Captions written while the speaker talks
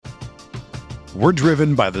We're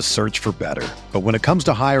driven by the search for better. But when it comes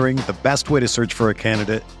to hiring, the best way to search for a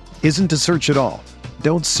candidate isn't to search at all.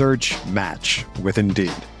 Don't search, match with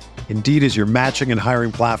Indeed. Indeed is your matching and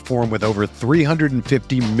hiring platform with over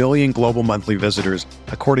 350 million global monthly visitors,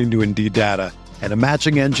 according to Indeed data, and a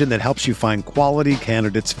matching engine that helps you find quality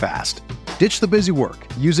candidates fast. Ditch the busy work.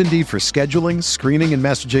 Use Indeed for scheduling, screening, and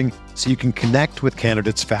messaging so you can connect with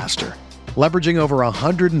candidates faster. Leveraging over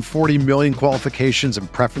 140 million qualifications and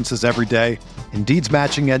preferences every day, Indeed's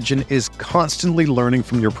matching engine is constantly learning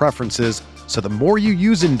from your preferences, so the more you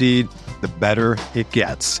use Indeed, the better it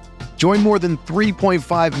gets. Join more than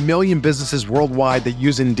 3.5 million businesses worldwide that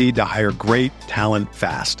use Indeed to hire great talent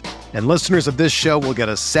fast. And listeners of this show will get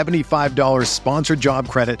a $75 sponsored job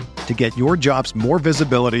credit to get your jobs more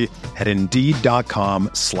visibility at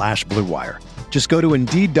Indeed.com/Blue Wire. Just go to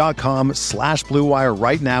Indeed.com/Blue Wire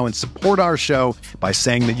right now and support our show by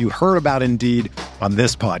saying that you heard about Indeed on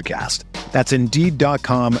this podcast. That's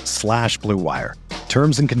Indeed.com/Blue Wire.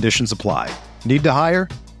 Terms and conditions apply. Need to hire?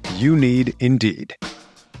 You need Indeed.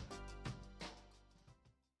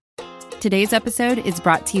 Today's episode is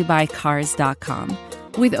brought to you by Cars.com.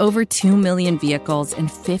 With over 2 million vehicles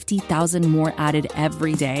and 50,000 more added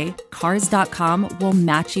every day, Cars.com will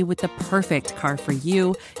match you with the perfect car for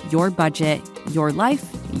you, your budget, your life,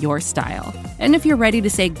 your style. And if you're ready to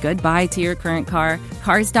say goodbye to your current car,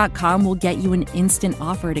 Cars.com will get you an instant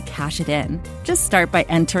offer to cash it in. Just start by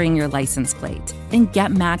entering your license plate and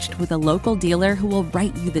get matched with a local dealer who will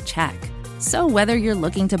write you the check. So whether you're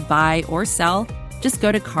looking to buy or sell, just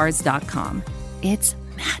go to Cars.com. It's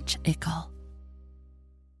magical.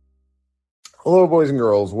 Hello, boys and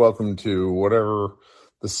girls. Welcome to whatever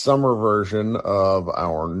the summer version of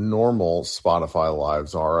our normal Spotify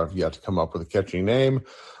lives are. I've yet to come up with a catchy name.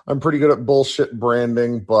 I'm pretty good at bullshit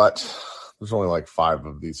branding, but there's only like 5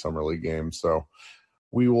 of these Summer League games, so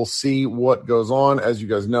we will see what goes on. As you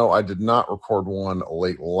guys know, I did not record one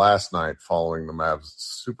late last night following the Mavs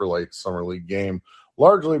super late Summer League game,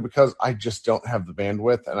 largely because I just don't have the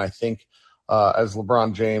bandwidth, and I think as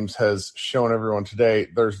LeBron James has shown everyone today,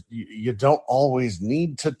 you don't always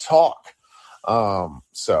need to talk.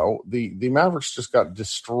 So the Mavericks just got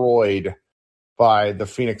destroyed by the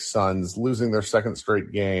Phoenix Suns, losing their second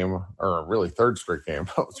straight game, or really third straight game.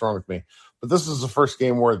 What's wrong with me? But this is the first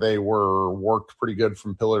game where they were worked pretty good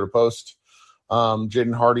from pillar to post.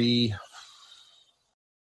 Jaden Hardy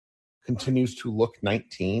continues to look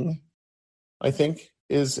 19, I think,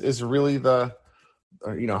 is really the...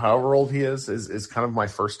 however old he is kind of my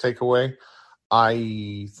first takeaway.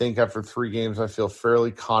 I think after 3 games, I feel fairly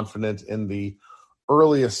confident in the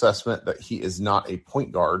early assessment that he is not a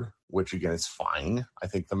point guard, which again is fine. I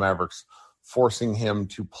think the Mavericks forcing him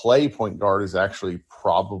to play point guard is actually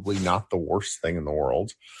probably not the worst thing in the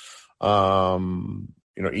world.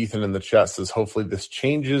 Ethan in the chat says, hopefully this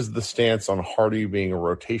changes the stance on Hardy being a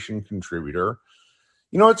rotation contributor.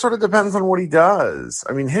 It sort of depends on what he does.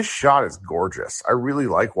 I mean, his shot is gorgeous. I really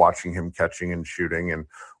like watching him catching and shooting. And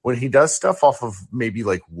when he does stuff off of maybe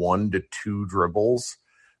like 1 to 2 dribbles,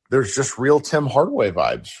 there's just real Tim Hardaway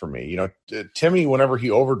vibes for me. Timmy, whenever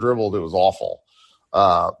he over dribbled, it was awful.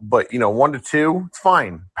 But 1 to 2, it's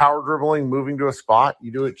fine. Power dribbling, moving to a spot,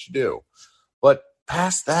 you do what you do. But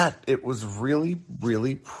past that, it was really,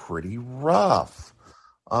 really pretty rough.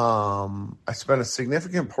 I spent a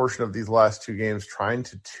significant portion of these last 2 games trying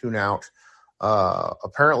to tune out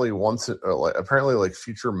apparently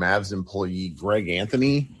future Mavs employee Greg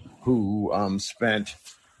Anthony, who spent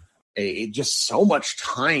just so much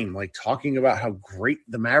time like talking about how great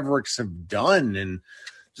the Mavericks have done, and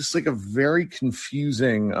just like a very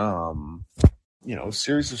confusing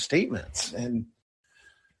series of statements. And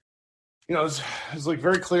it was like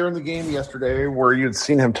very clear in the game yesterday where you'd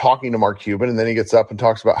seen him talking to Mark Cuban, and then he gets up and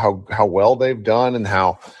talks about how well they've done and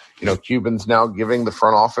how, Cuban's now giving the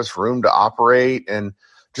front office room to operate, and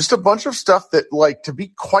just a bunch of stuff that, like, to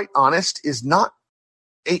be quite honest, is not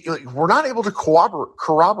we're not able to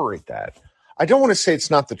corroborate that. I don't want to say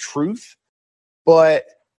it's not the truth, but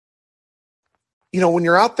when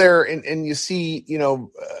you're out there and you see,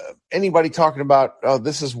 anybody talking about, oh,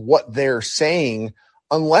 this is what they're saying,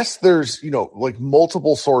 unless there's, like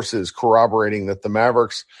multiple sources corroborating that the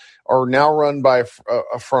Mavericks are now run by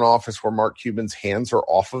a front office where Mark Cuban's hands are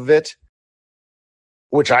off of it,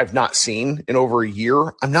 which I've not seen in over a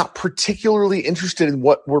year, I'm not particularly interested in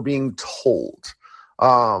what we're being told.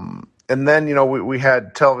 And then, we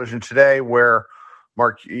had television today where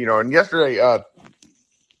Mark, and yesterday,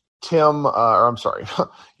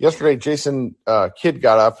 yesterday Jason Kidd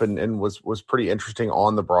got up and was pretty interesting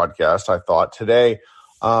on the broadcast, I thought. Today,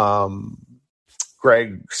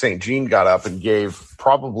 Greg St. Jean got up and gave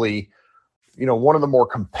probably one of the more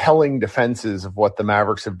compelling defenses of what the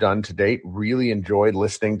Mavericks have done to date. Really enjoyed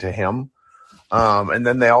listening to him. And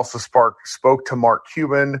then they also spoke to Mark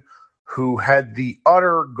Cuban, who had the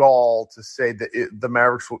utter gall to say that the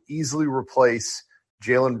Mavericks will easily replace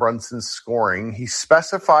Jalen Brunson's scoring. He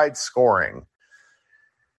specified scoring.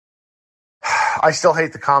 I still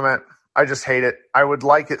hate the comment. I just hate it. I would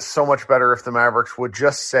like it so much better if the Mavericks would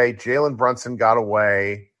just say Jalen Brunson got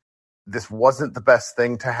away. This wasn't the best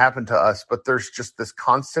thing to happen to us, but there's just this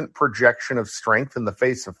constant projection of strength in the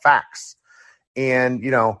face of facts. And,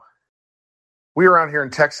 we around here in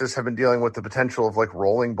Texas have been dealing with the potential of like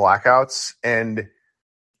rolling blackouts, and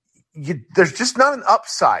there's just not an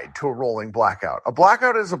upside to a rolling blackout. A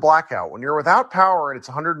blackout is a blackout. When you're without power and it's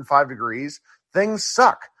 105 degrees, things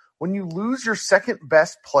suck. When you lose your second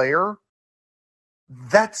best player,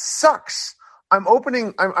 that sucks. I'm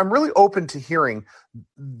really open to hearing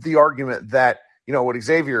the argument that, what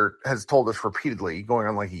Xavier has told us repeatedly, going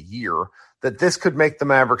on like a year, that this could make the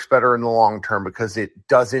Mavericks better in the long term because it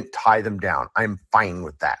doesn't tie them down. I'm fine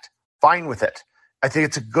with that. Fine with it. I think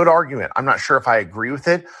it's a good argument. I'm not sure if I agree with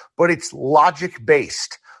it, but it's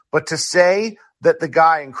logic-based. But to say that the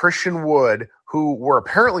guy in Christian Wood, who we're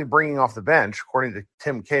apparently bringing off the bench, according to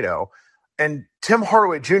Tim Cato, and Tim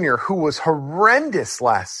Hardaway Jr., who was horrendous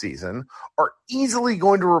last season, are easily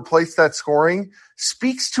going to replace that scoring,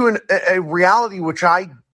 speaks to a reality which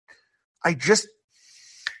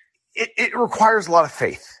it requires a lot of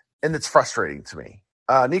faith, and it's frustrating to me.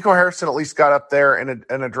 Nico Harrison at least got up there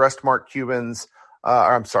and addressed Mark Cuban's,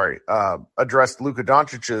 addressed Luka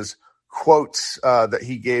Doncic's quotes that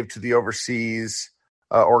he gave to the overseas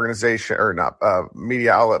organization, or not,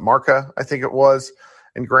 media outlet Marca, I think it was.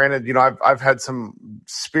 And granted, I've had some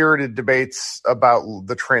spirited debates about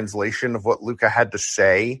the translation of what Luka had to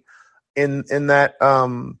say in that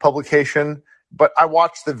publication. But I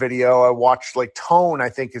watched the video. I watched tone, I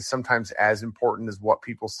think, is sometimes as important as what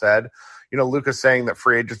people said. Luka saying that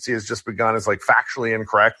free agency has just begun is factually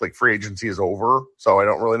incorrect. Free agency is over. So I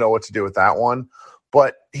don't really know what to do with that one.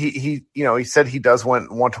 But he said he does want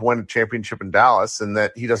to win a championship in Dallas and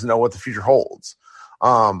that he doesn't know what the future holds.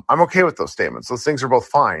 I'm okay with those statements. Those things are both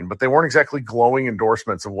fine, but they weren't exactly glowing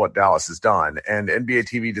endorsements of what Dallas has done. And NBA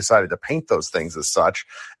TV decided to paint those things as such.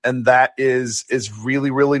 And that is really,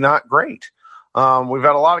 really not great. We've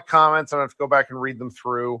had a lot of comments. I'm going to have to go back and read them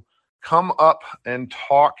through. Come up and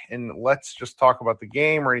talk, and let's just talk about the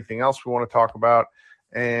game or anything else we want to talk about,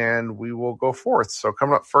 and we will go forth. So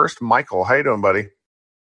coming up first, Michael. How you doing, buddy?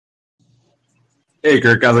 Hey,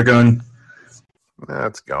 Kirk. How's it going?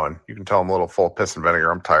 It's going. You can tell I'm a little full of piss and vinegar.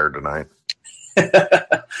 I'm tired tonight.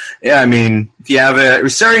 Yeah, I mean, if you have you're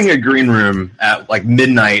starting a green room at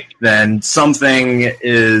midnight, then something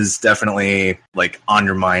is definitely on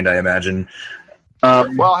your mind, I imagine.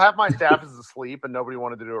 Well, half my staff is asleep, and nobody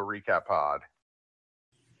wanted to do a recap pod.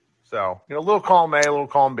 So, a little column A, a little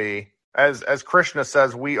column B. As Krishna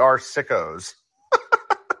says, we are sickos.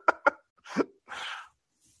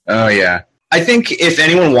 Oh, yeah. I think if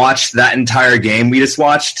anyone watched that entire game we just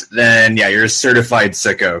watched, then, yeah, you're a certified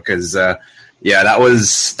sicko, because, that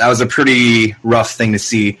was a pretty rough thing to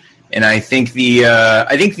see. And I think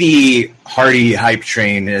the Hardy hype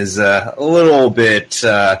train is a little bit,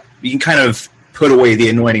 you can kind of put away the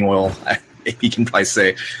anointing oil, you can probably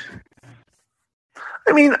say.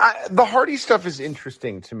 I mean, the Hardy stuff is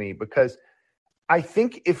interesting to me because I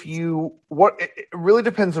think it really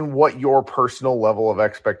depends on what your personal level of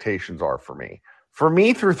expectations are for me. For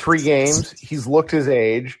me, through 3 games, he's looked his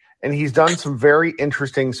age and he's done some very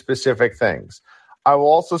interesting specific things. I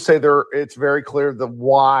will also say it's very clear the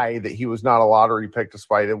why that he was not a lottery pick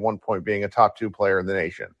despite at one point being a top 2 player in the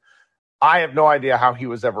nation. I have no idea how he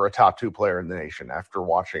was ever a top 2 player in the nation after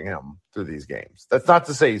watching him through these games. That's not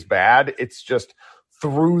to say he's bad. It's just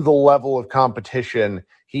through the level of competition,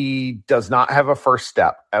 he does not have a first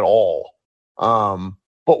step at all.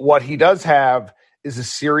 But what he does have is a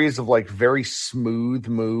series of very smooth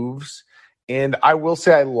moves. And I will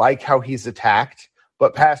say I like how he's attacked,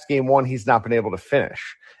 but past game 1, he's not been able to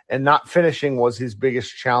finish. And not finishing was his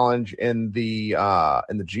biggest challenge in the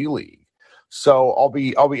G League. So I'll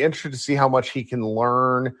be interested to see how much he can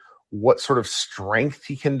learn, what sort of strength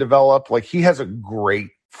he can develop. He has a great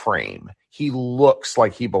frame. He looks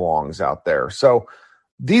like he belongs out there. So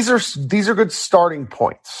these are good starting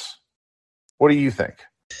points. What do you think?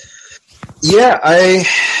 Yeah, I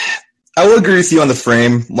will agree with you on the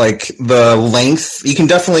frame. The length, you can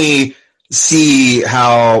definitely see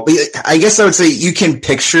how. I guess I would say you can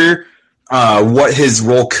picture what his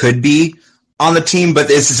role could be on the team, but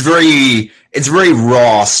it's very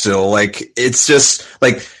raw still. It's just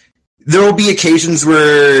there will be occasions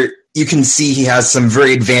where you can see he has some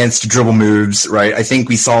very advanced dribble moves, right? I think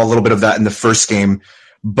we saw a little bit of that in the first game.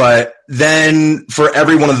 But then for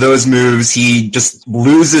every one of those moves, he just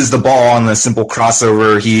loses the ball on a simple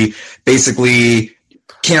crossover. He basically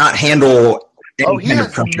cannot handle any kind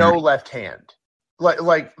of pressure. No left hand.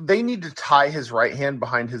 Like they need to tie his right hand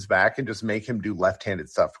behind his back and just make him do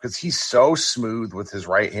left-handed stuff because he's so smooth with his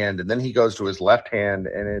right hand, and then he goes to his left hand,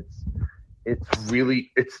 and it's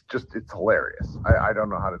hilarious. I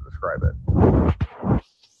don't know how to describe it.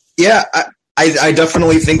 Yeah, I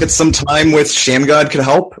definitely think that some time with Shammgod could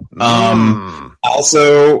help. I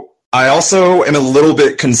also am a little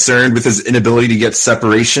bit concerned with his inability to get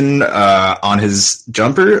separation on his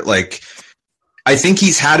jumper. Like, I think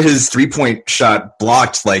he's had his 3-point shot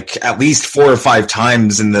blocked like at least 4 or 5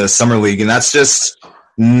 times in the summer league, and that's just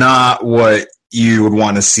not what you would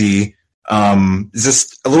want to see. It's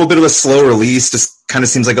just a little bit of a slow release, just kind of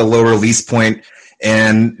seems like a low release point,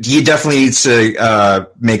 and he definitely needs to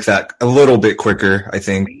make that a little bit quicker, I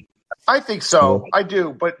think. I think so. I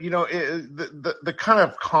do. But, the kind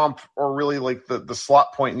of comp, or really like the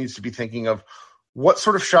slot point, needs to be thinking of what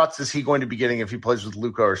sort of shots is he going to be getting if he plays with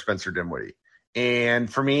Luka or Spencer Dinwiddie. And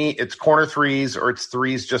for me, it's corner threes or it's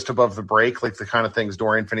threes just above the break, like the kind of things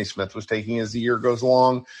Dorian Finney-Smith was taking as the year goes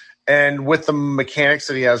along. And with the mechanics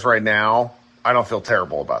that he has right now, I don't feel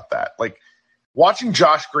terrible about that. Like, watching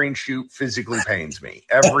Josh Green shoot physically pains me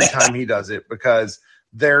every time he does it, because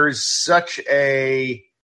there's such a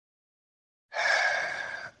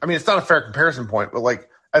 – I mean, it's not a fair comparison point, but, like,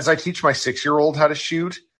 as I teach my 6-year-old how to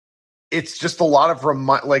shoot, it's just a lot of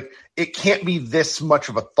it can't be this much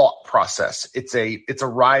of a thought process. It's a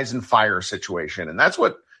rise and fire situation, and that's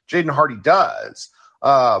what Jaden Hardy does.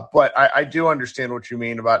 But I do understand what you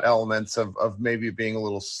mean about elements of maybe being a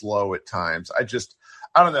little slow at times. I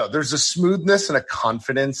don't know. There's a smoothness and a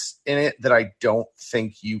confidence in it that I don't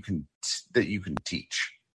think you can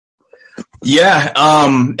teach. Yeah,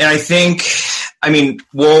 and I think,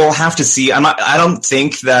 we'll have to see. I don't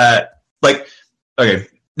think that, okay,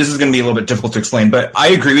 this is going to be a little bit difficult to explain, but I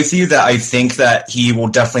agree with you that I think that he will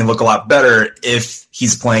definitely look a lot better if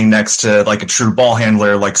he's playing next to like a true ball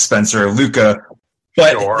handler like Spencer or Luka.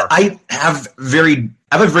 But sure. I have a very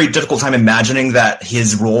difficult time imagining that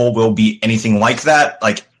his role will be anything like that.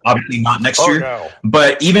 Like, obviously not next year. No.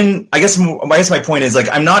 But even, I guess my point is, like,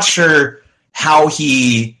 I'm not sure how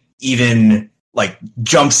he even like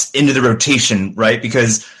jumps into the rotation, right?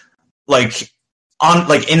 Because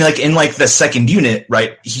in the second unit,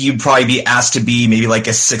 right, he'd probably be asked to be maybe like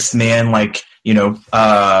a 6th man, like one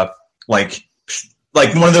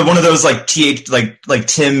of those like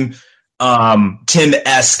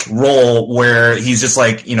Tim-esque role where he's just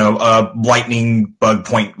like, a lightning bug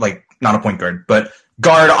point, like not a point guard, but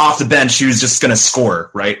guard off the bench who's just going to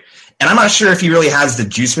score, right? And I'm not sure if he really has the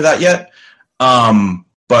juice for that yet.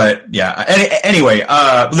 But yeah, anyway,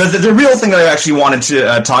 the real thing that I actually wanted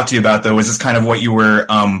to talk to you about, though, was just kind of what you were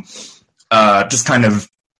just kind of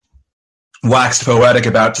waxed poetic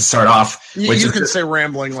about to start off. You can say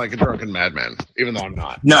rambling like a drunken madman, even though I'm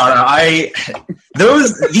not. No,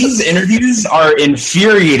 these interviews are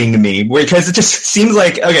infuriating to me because it just seems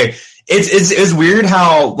like, okay, it's weird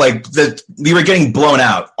how we were getting blown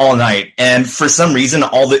out all night, and for some reason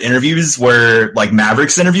all the interviews were like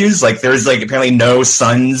Mavericks interviews. Like there's like apparently no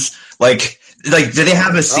Suns. Like did they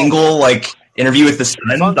have a single interview with the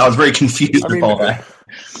Suns? I was very confused with all that.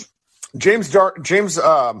 James Jones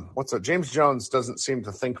doesn't seem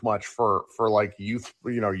to think much for like youth,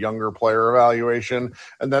 younger player evaluation,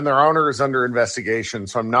 and then their owner is under investigation,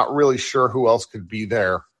 so I'm not really sure who else could be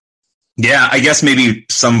there. Yeah, I guess maybe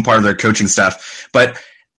some part of their coaching staff, but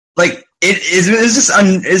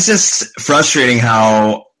it's just frustrating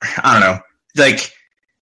how, I don't know, like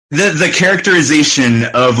the characterization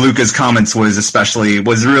of Luka's comments was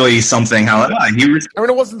really something. How it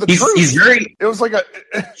wasn't the truth. It was like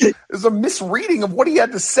it was a misreading of what he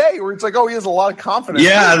had to say, where it's like, oh, he has a lot of confidence.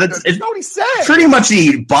 Yeah, that's not what he said. Pretty much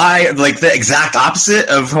the exact opposite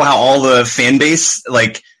of how all the fan base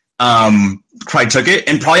probably took it,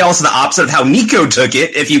 and probably also the opposite of how Nico took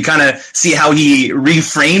it, if you kind of see how he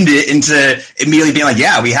reframed it into immediately being like,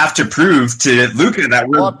 yeah, we have to prove to Luka that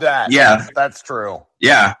we're... Love that. Yeah. That's true.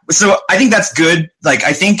 Yeah. So I think that's good. Like,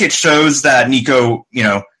 I think it shows that Nico,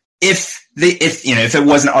 if it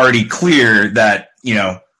wasn't already clear that,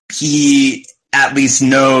 he at least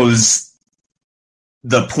knows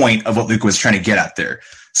the point of what Luka was trying to get at there.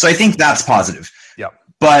 So I think that's positive. Yeah.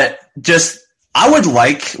 But I would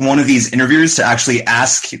like one of these interviewers to actually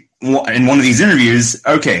ask in one of these interviews,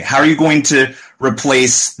 okay, how are you going to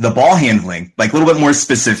replace the ball handling? Like a little bit more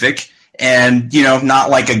specific and, not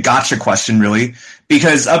like a gotcha question really,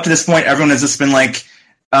 because up to this point, everyone has just been like,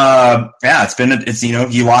 you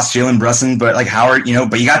lost Jalen Brunson, but like Howard,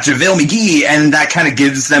 but you got JaVale McGee, and that kind of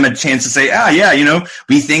gives them a chance to say,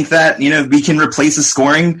 we think that, we can replace the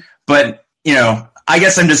scoring, but, I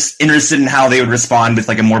guess I'm just interested in how they would respond with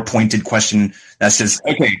like a more pointed question that's just,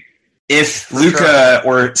 okay, if Luka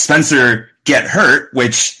or Spencer get hurt,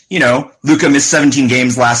 which, Luka missed 17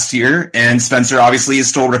 games last year, and Spencer obviously is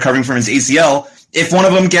still recovering from his ACL. If one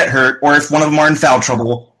of them get hurt, or if one of them are in foul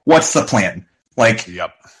trouble, what's the plan? Like,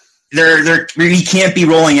 yep. He can't be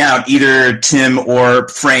rolling out either Tim or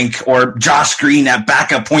Frank or Josh Green at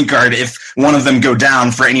backup point guard if one of them go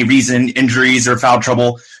down for any reason, injuries or foul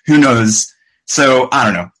trouble. Who knows? So I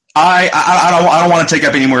don't know. I don't want to take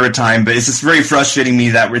up any more time, but it's just very frustrating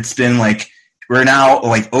me that it's been like we're now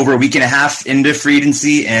like over a week and a half into free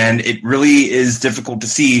agency, and it really is difficult to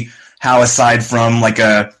see how, aside from like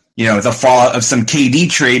the fallout of some KD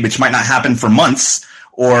trade, which might not happen for months,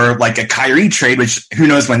 or like a Kyrie trade, which who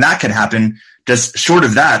knows when that could happen. Just short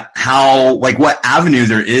of that, how like what avenue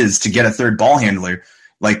there is to get a third ball handler.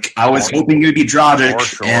 Like I was hoping it would be Dragic,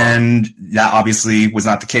 sure. And that obviously was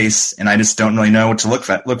not the case. And I just don't really know what to look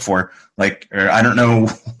for. Like, or I don't know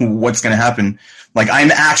what's going to happen. Like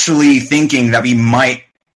I'm actually thinking that we might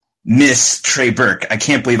miss Trey Burke. I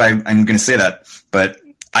can't believe I'm going to say that, but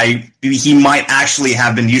he might actually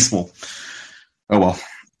have been useful. Oh well.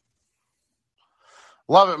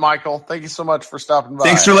 Love it, Michael. Thank you so much for stopping by.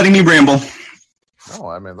 Thanks for letting me ramble. No,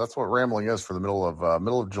 I mean, that's what rambling is for the middle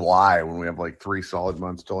of July when we have like 3 solid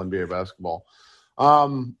months till NBA basketball.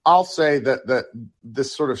 I'll say that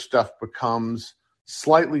this sort of stuff becomes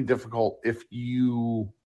slightly difficult if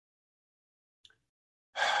you.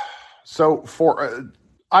 So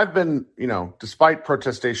I've been, despite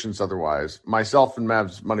protestations otherwise, myself and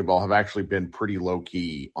Mavs Moneyball have actually been pretty low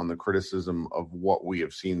key on the criticism of what we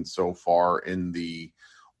have seen so far in the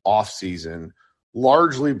off season.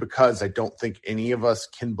 Largely because I don't think any of us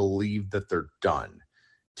can believe that they're done.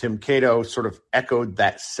 Tim Cato sort of echoed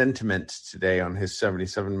that sentiment today on his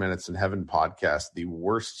 77 Minutes in Heaven podcast, the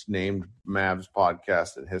worst named Mavs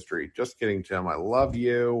podcast in history. Just kidding, Tim. I love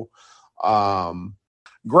you.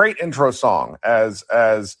 Great intro song, as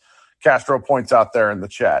Castro points out there in the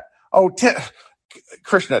chat. Oh,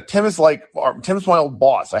 Krishna, Tim's my old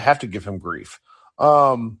boss. I have to give him grief.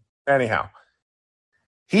 Anyhow.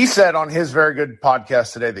 He said on his very good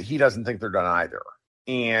podcast today that he doesn't think they're done either.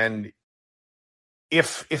 And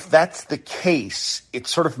if that's the case, it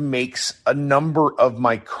sort of makes a number of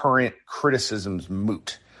my current criticisms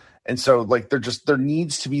moot. And so like there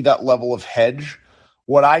needs to be that level of hedge.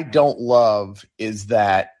 What I don't love is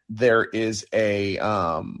that there is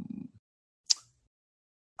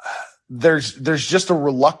there's just a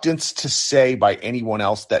reluctance to say by anyone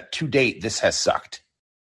else that to date this has sucked.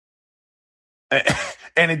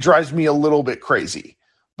 And it drives me a little bit crazy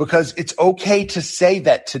because it's okay to say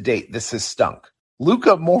that to date this has stunk.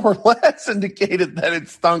 Luka more or less indicated that it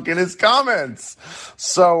stunk in his comments.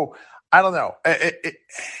 So I don't know.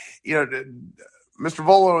 Mr.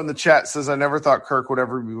 Volo in the chat says, I never thought Kirk would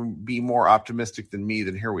ever be more optimistic than me.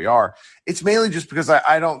 Then here we are. It's mainly just because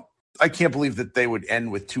I can't believe that they would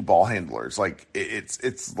end with 2 ball handlers. Like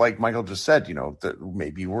it's like Michael just said, that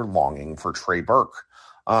maybe we're longing for Trey Burke.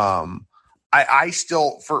 I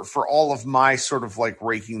still, for all of my sort of like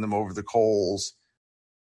raking them over the coals,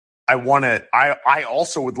 I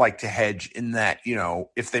also would like to hedge in that,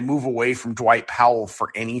 if they move away from Dwight Powell for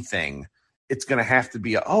anything, it's going to have to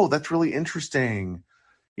be that's really interesting.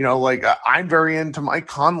 I'm very into Mike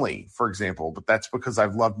Conley, for example, but that's because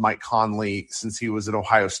I've loved Mike Conley since he was at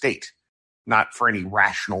Ohio State, not for any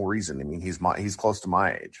rational reason. I mean, he's close to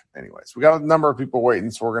my age. Anyways, we got a number of people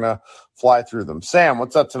waiting, so we're going to fly through them. Sam,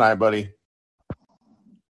 what's up tonight, buddy?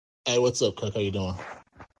 Hey, what's up, Kirk? How you doing?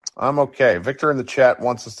 I'm okay. Victor in the chat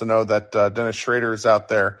wants us to know that Dennis Schrader is out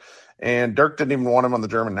there. And Dirk didn't even want him on the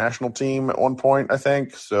German national team at one point, I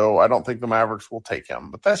think. So I don't think the Mavericks will take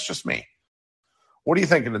him. But that's just me. What are you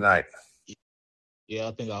thinking tonight? Yeah,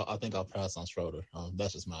 I think I'll pass on Schroeder.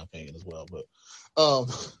 That's just my opinion as well. But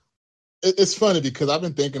it's funny because I've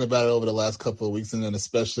been thinking about it over the last couple of weeks, and then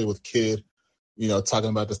especially with Kidd,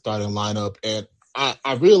 talking about the starting lineup. And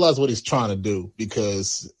I realize what he's trying to do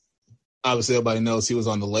because obviously everybody knows he was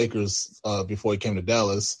on the Lakers before he came to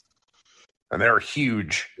Dallas. And they were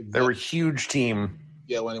huge. They were a huge team.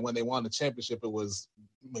 Yeah, when they won the championship, it was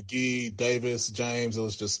McGee, Davis, James. It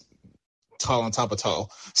was just tall on top of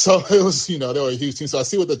tall. So it was, they were a huge team. So I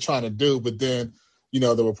see what they're trying to do. But then,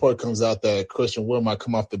 the report comes out that Christian Wood might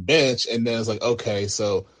come off the bench. And then it's like, okay,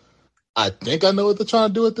 so I think I know what they're trying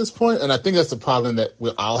to do at this point. And I think that's the problem that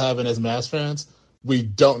we're all having as Mavs fans. We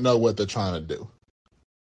don't know what they're trying to do.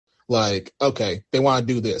 Like, okay, they want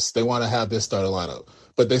to do this. They want to have this starter lineup.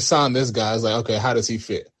 But they signed this guy. It's like, okay, how does he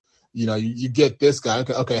fit? You get this guy.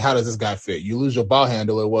 Okay, how does this guy fit? You lose your ball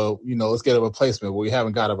handler. Well, let's get a replacement. Well, we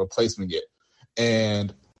haven't got a replacement yet.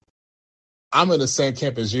 And I'm in the same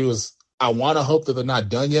camp as you. I want to hope that they're not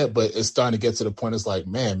done yet, but it's starting to get to the point. It's like,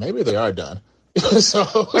 man, maybe they are done.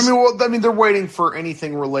 They're waiting for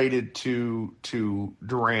anything related to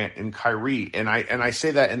Durant and Kyrie, and I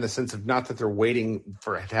say that in the sense of not that they're waiting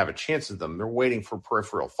to have a chance at them. They're waiting for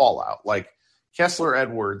peripheral fallout, like Kessler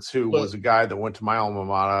Edwards, who was a guy that went to my alma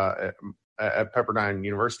mater at Pepperdine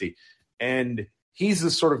University, and he's the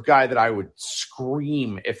sort of guy that I would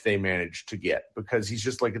scream if they managed to get, because he's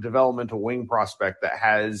just like a developmental wing prospect that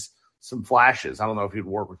has some flashes. I don't know if he'd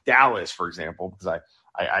work with Dallas, for example, because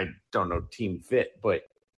I don't know team fit, but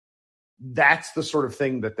that's the sort of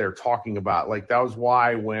thing that they're talking about. Like, that was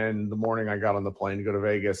why when the morning I got on the plane to go to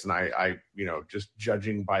Vegas, and I just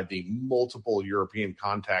judging by the multiple European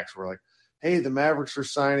contacts, were like, hey, the Mavericks are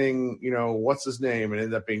signing, what's his name? And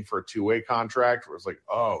ended up being for a 2-way contract, where it's like,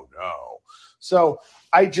 oh no. So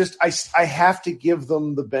I have to give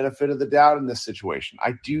them the benefit of the doubt in this situation.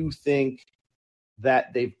 I do think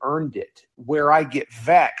that they've earned it. Where I get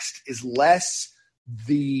vexed is less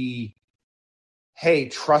the, hey,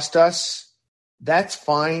 trust us, that's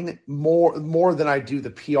fine, more than I do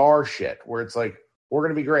the PR shit, where it's like, we're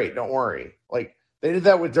going to be great, don't worry. Like, they did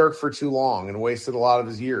that with Dirk for too long and wasted a lot of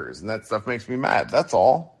his years, and that stuff makes me mad. That's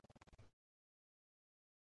all.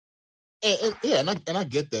 And I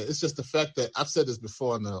get that. It's just the fact that I've said this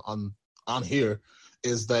before on here,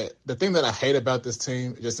 is that the thing that I hate about this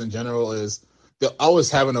team, just in general, is they're always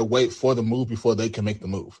having to wait for the move before they can make the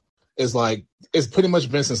move. It's like, it's pretty much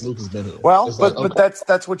been since Luke has been here. Well, but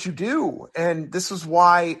that's what you do, and this is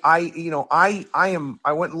why I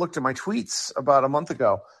went and looked at my tweets about a month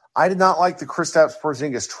ago. I did not like the Kristaps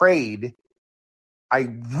Porzingis trade. I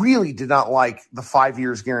really did not like the 5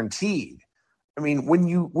 years guaranteed. I mean, when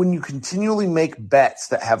you continually make bets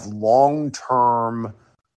that have long-term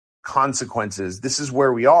consequences, this is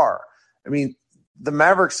where we are. I mean, the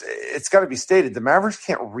Mavericks, it's got to be stated, the Mavericks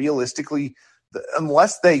can't realistically,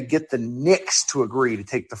 unless they get the Knicks to agree to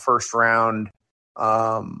take the first round,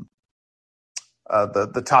 the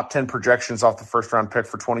top 10 projections off the first round pick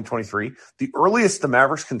for 2023, the earliest the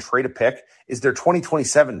Mavericks can trade a pick is their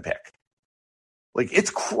 2027 pick. Like, it's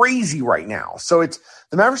crazy right now. So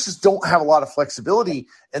the Mavericks just don't have a lot of flexibility.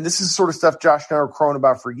 And this is sort of stuff Josh and I were crowing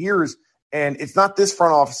about for years. And it's not this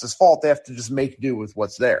front office's fault. They have to just make do with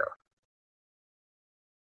what's there.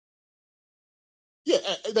 Yeah,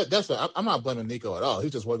 that's right. I'm not blaming Nico at all.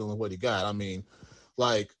 He's just working with what he got. I mean,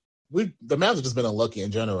 like, the Mavs have just been unlucky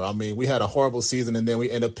in general. I mean, we had a horrible season, and then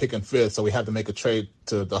we end up picking fifth, so we had to make a trade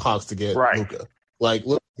to the Hawks to get Luka. Like,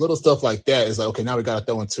 little stuff like that is like, okay, now we got to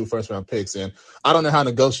throw in 2 first-round picks. And I don't know how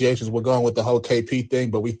negotiations were going with the whole KP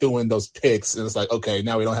thing, but we threw in those picks, and it's like, okay,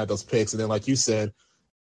 now we don't have those picks. And then, like you said,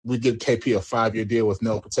 we give KP a 5-year deal with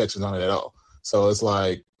no protections on it at all. So it's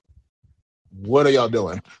like, what are y'all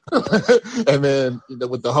doing? And then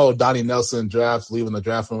with the whole Donnie Nelson draft, leaving the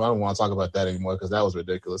draft room, I don't want to talk about that anymore because that was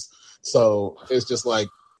ridiculous. So it's just like,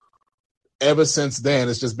 ever since then,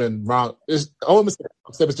 it's just been wrong. It's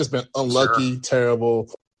just been unlucky,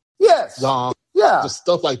 terrible, wrong, just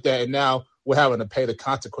stuff like that. And now we're having to pay the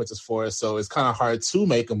consequences for it. So it's kind of hard to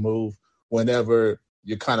make a move whenever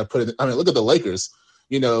you kind of put it. I mean, look at the Lakers.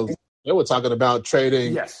 They were talking about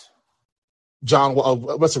trading John Wall,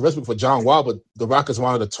 Russell Westbrook for John Wall, but the Rockets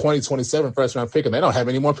wanted a 2027 first round pick, and they don't have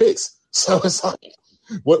any more picks. So it's like,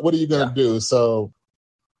 what are you going to do? So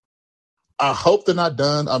I hope they're not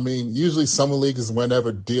done. I mean, usually summer league is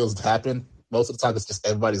whenever deals happen. Most of the time, it's just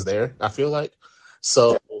everybody's there, I feel like.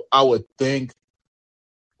 So I would think,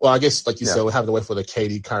 well, I guess, like you said, we'll have to wait for the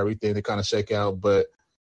KD Kyrie thing to kind of shake out. But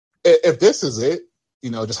if this is it,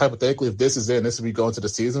 just hypothetically, if this is it and this is what we go into the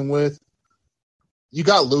season with, you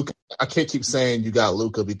got Luka. I can't keep saying you got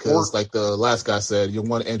Luka because, like the last guy said, you're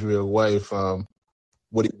one injury away from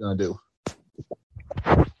what are you going to do?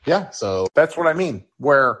 Yeah. So that's what I mean.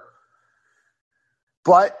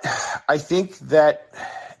 But I think that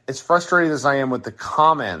as frustrated as I am with the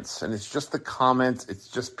comments, and it's just the comments, it's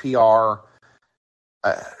just PR.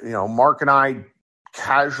 Mark and I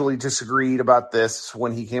casually disagreed about this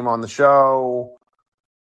when he came on the show.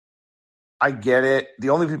 I get it. The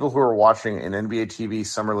only people who are watching an NBA TV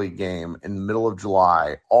Summer League game in the middle of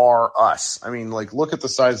July are us. I mean, like, look at the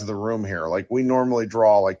size of the room here. Like, we normally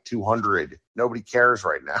draw like 200. Nobody cares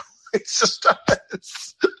right now. It's just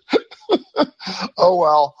oh,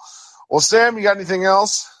 well. Well, Sam, you got anything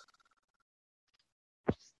else?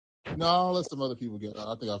 No, let some other people get.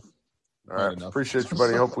 I think I've. All right. Appreciate you,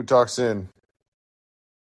 buddy. Hope we talk soon.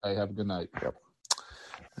 Hey, have a good night. Yep.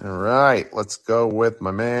 All right. Let's go with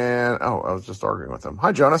my man. Oh, I was just arguing with him.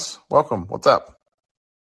 Hi, Jonas. Welcome. What's up?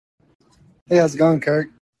 Hey, how's it going, Kirk?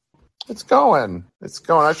 It's going.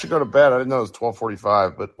 I should go to bed. I didn't know it was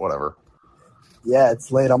 12:45, but whatever. Yeah,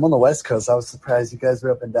 it's late. I'm on the West Coast. I was surprised you guys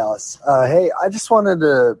were up in Dallas. Hey, I just wanted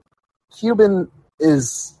to. Cuban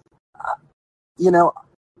is,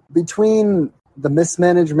 between the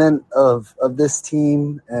mismanagement of this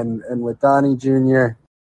team and with Donnie Jr.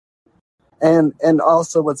 and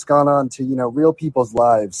also what's gone on to real people's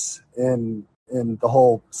lives in the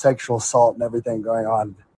whole sexual assault and everything going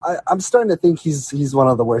on. I'm starting to think he's one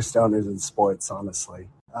of the worst owners in sports. Honestly,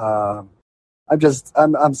 I'm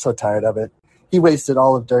so tired of it. He wasted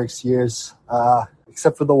all of Dirk's years,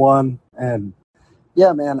 except for the one. And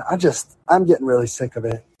yeah, man, I'm getting really sick of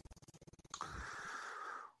it.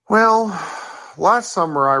 Well, last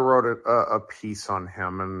summer I wrote a piece on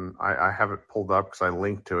him, and I have it pulled up because I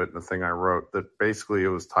linked to it in the thing I wrote, that basically it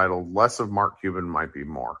was titled "Less of Mark Cuban Might Be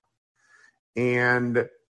More." And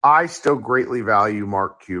I still greatly value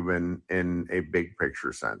Mark Cuban in a big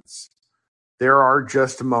picture sense. There are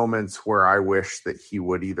just moments where I wish that he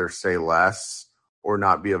would either say less or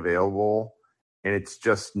not be available, and it's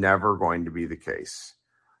just never going to be the case.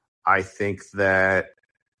 I think that,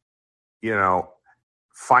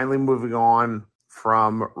 finally moving on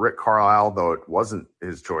from Rick Carlisle, though it wasn't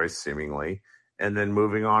his choice seemingly, and then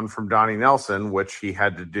moving on from Donnie Nelson, which he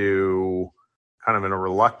had to do kind of in a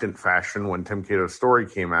reluctant fashion when Tim Cato's story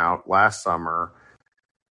came out last summer.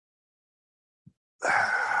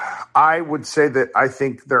 I would say that I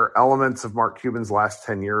think there are elements of Mark Cuban's last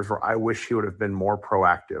 10 years where I wish he would have been more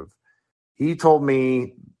proactive. He told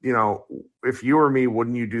me, if you were me,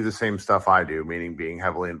 wouldn't you do the same stuff I do, meaning being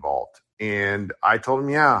heavily involved? And I told him,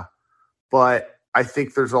 yeah, but I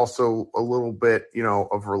think there's also a little bit,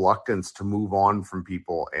 of reluctance to move on from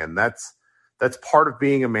people. And that's part of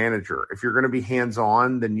being a manager. If you're going to be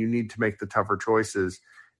hands-on, then you need to make the tougher choices.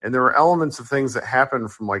 And there were elements of things that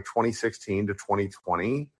happened from like 2016 to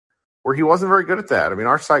 2020 where he wasn't very good at that. I mean,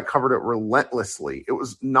 our site covered it relentlessly. It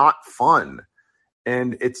was not fun.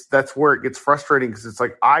 And that's where it gets frustrating, because it's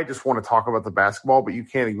like, I just want to talk about the basketball, but you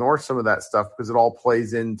can't ignore some of that stuff because it all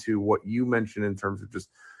plays into what you mentioned in terms of just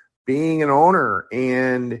being an owner.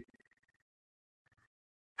 And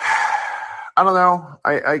I don't know.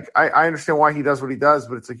 I understand why he does what he does,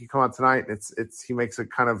 but it's like you come out tonight and he makes a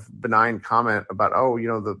kind of benign comment about,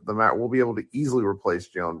 the Matt will be able to easily replace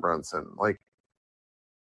Jalen Brunson. Like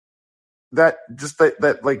that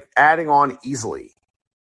like adding on easily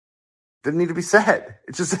didn't need to be said.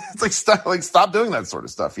 It's like stop doing that sort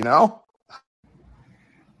of stuff, Yeah.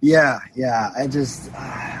 I just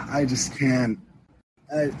can't.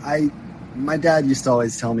 My dad used to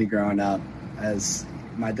always tell me growing up, as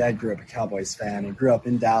my dad grew up a Cowboys fan and grew up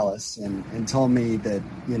in Dallas, and told me that,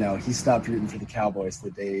 he stopped rooting for the Cowboys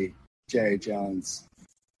the day Jerry Jones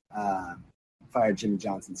fired Jimmy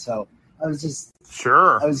Johnson. So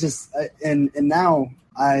and now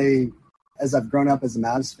as I've grown up as a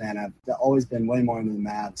Mavs fan, I've always been way more into the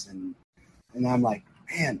Mavs, and I'm like,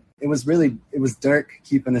 man, it was Dirk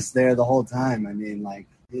keeping us there the whole time. I mean, like,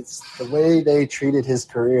 it's the way they treated his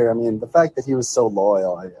career. I mean, the fact that he was so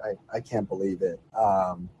loyal, I can't believe it.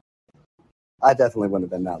 I definitely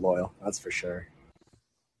wouldn't have been that loyal. That's for sure.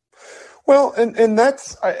 Well, and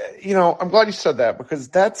that's, I'm glad you said that, because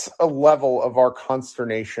that's a level of our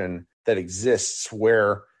consternation that exists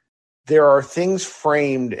where there are things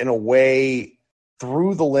framed in a way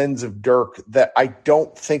through the lens of Dirk that I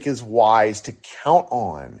don't think is wise to count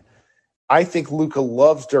on. I think Luka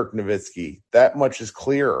loves Dirk Nowitzki. That much is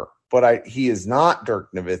clear. But he is not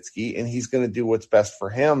Dirk Nowitzki, and he's going to do what's best for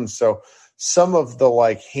him. So some of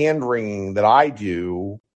the hand-wringing that I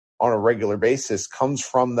do on a regular basis comes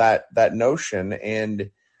from that notion. And,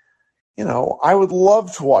 I would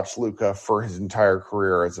love to watch Luka for his entire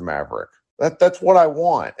career as a Maverick. That's what I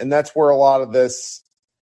want. And that's where a lot of this,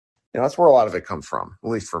 that's where a lot of it comes from, at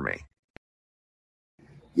least for me.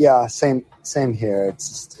 Yeah, same here.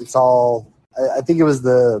 It's all. I think it was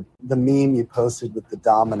the meme you posted with the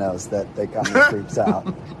dominoes that got me freaked out.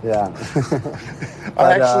 Yeah,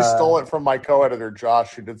 I actually stole it from my co-editor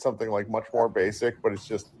Josh, who did something much more basic, but it's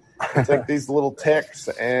like these little ticks,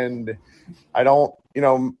 and I don't.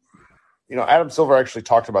 Adam Silver actually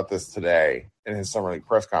talked about this today in his summer league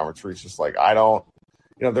press conference, where he's just like, I don't.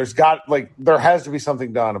 There has to be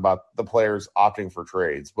something done about the players opting for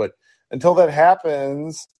trades, but until that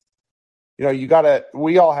happens,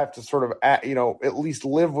 we all have to sort of, at least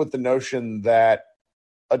live with the notion that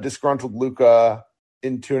a disgruntled Luka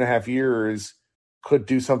in 2.5 years could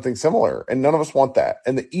do something similar, and none of us want that.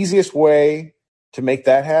 And the easiest way to make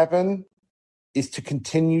that happen is to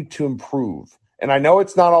continue to improve. And I know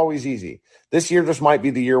it's not always easy. This year just might be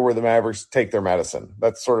the year where the Mavericks take their medicine.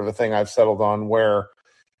 That's sort of a thing I've settled on, where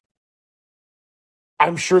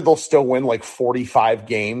I'm sure they'll still win like 45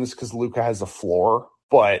 games because Luka has a floor,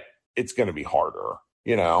 but it's going to be harder,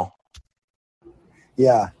 you know?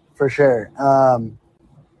 Yeah, for sure.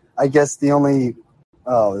 I guess the only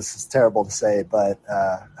this is terrible to say, but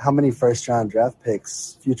how many future first-round draft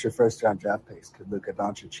picks could Luka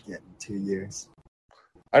Doncic get in 2 years?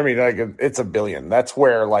 I mean, like, it's a billion. That's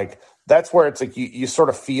where it's like you sort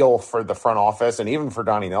of feel for the front office, and even for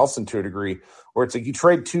Donnie Nelson to a degree, where it's like you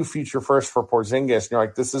trade 2 future firsts for Porzingis, and you're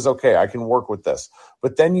like, this is okay, I can work with this.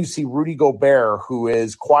 But then you see Rudy Gobert, who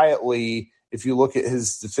is quietly, if you look at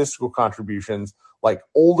his statistical contributions, like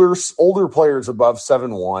older players above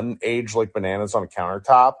 7'1", aged like bananas on a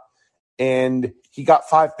countertop, and he got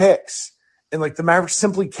 5 picks. And like the Mavericks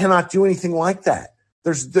simply cannot do anything like that.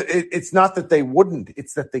 It's not that they wouldn't,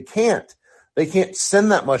 it's that they can't. They can't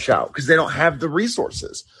send that much out because they don't have the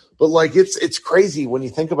resources. But like it's crazy when you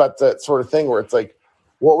think about that sort of thing where it's like,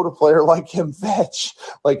 what would a player like him fetch?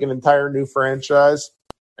 Like an entire new franchise?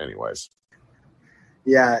 Anyways.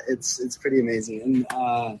 Yeah, it's pretty amazing. And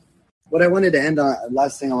what I wanted to end on,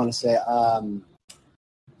 last thing I want to say, I'm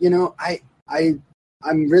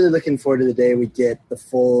really looking forward to the day we get the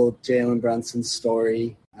full Jalen Brunson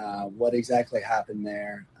story, what exactly happened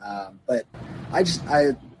there. But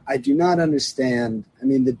I do not understand. I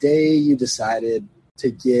mean, the day you decided to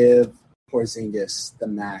give Porzingis the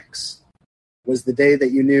max was the day that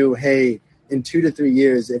you knew, hey, in 2 to 3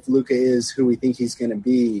 years, if Luka is who we think he's going to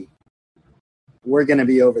be, we're going to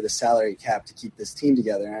be over the salary cap to keep this team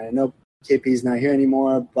together. And I know KP's not here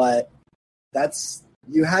anymore, but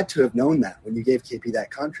you had to have known that when you gave KP that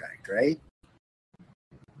contract, right?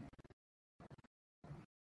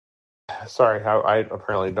 Sorry, I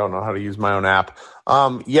apparently don't know how to use my own app.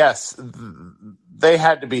 Yes, they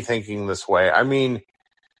had to be thinking this way. I mean,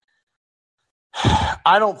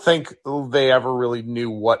 I don't think they ever really knew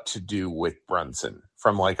what to do with Brunson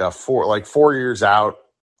from like 4 years out.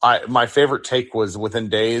 My favorite take was within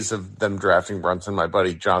days of them drafting Brunson, my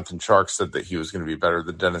buddy Jonathan Shark said that he was going to be better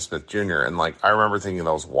than Dennis Smith Jr. And like, I remember thinking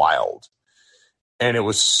that was wild. And it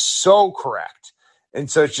was so correct. And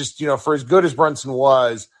so it's just, for as good as Brunson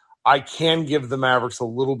was, I can give the Mavericks a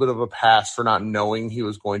little bit of a pass for not knowing he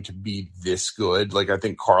was going to be this good. Like, I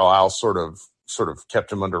think Carlisle sort of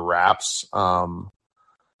kept him under wraps.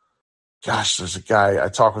 There's a guy I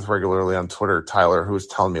talk with regularly on Twitter, Tyler, who was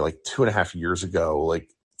telling me like 2.5 years ago, like,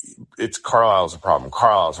 it's Carlisle's a problem.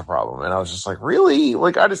 And I was just like, really?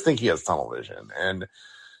 Like, I just think he has tunnel vision. And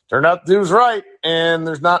turned out the dude was right. And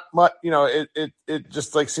there's not much, it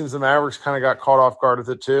just like seems the Mavericks kind of got caught off guard with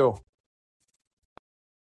it too.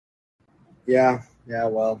 Yeah,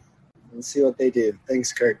 well, let's see what they do.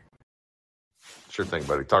 Thanks, Kurt. Sure thing,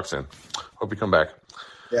 buddy. Talk soon. Hope you come back.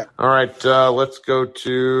 Yeah. All right, let's go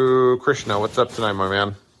to Krishna. What's up tonight, my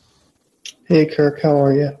man? Hey, Kirk, how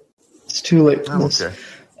are you? It's too late for this. Okay.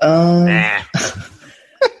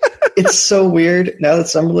 It's so weird. Now that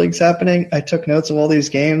Summer League's happening, I took notes of all these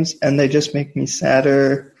games, and they just make me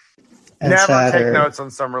sadder and Never sadder. take notes on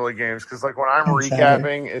Summer League games because, like, when I'm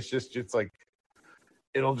recapping, it's like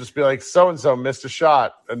it'll just be like so-and-so missed a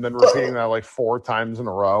shot and then repeating that like 4 times in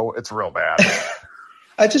a row. It's real bad.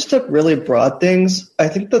 I just took really broad things. I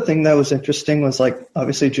think the thing that was interesting was, like,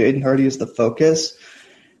 obviously Jaden Hardy is the focus.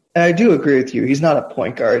 And I do agree with you. He's not a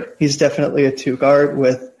point guard. He's definitely a 2 guard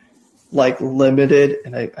with, like, limited,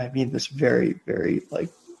 and I mean this very, very, like,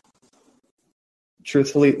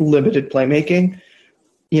 truthfully, limited playmaking.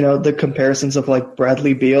 The comparisons of, like,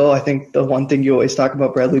 Bradley Beal. I think the one thing you always talk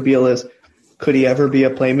about Bradley Beal is, could he ever be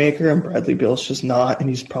a playmaker? And Bradley Beal's just not, and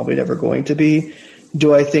he's probably never going to be.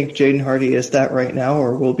 Do I think Jaden Hardy is that right now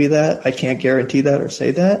or will be that? I can't guarantee that or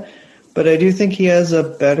say that. But I do think he has a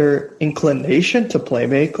better inclination to play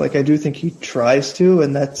make. Like, I do think he tries to,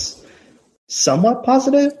 and that's somewhat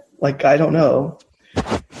positive. Like, I don't know.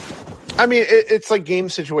 I mean, it's like game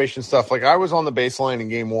situation stuff. Like, I was on the baseline in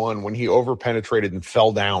game 1 when he over-penetrated and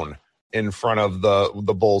fell down in front of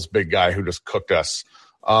the Bulls' big guy who just cooked us.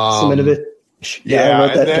 Some of it. Yeah,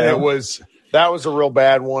 and then that was a real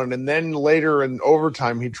bad one. And then later in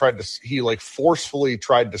overtime, he forcefully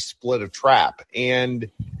tried to split a trap.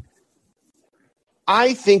 And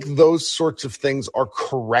I think those sorts of things are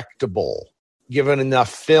correctable given enough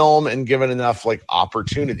film and given enough like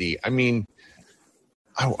opportunity. I mean,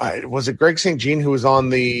 Was it Greg St. Jean who was on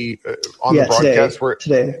the broadcast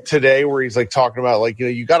today where he's like talking about like,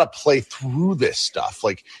 you got to play through this stuff.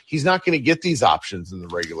 Like he's not going to get these options in the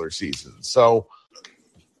regular season. So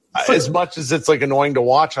as much as it's like annoying to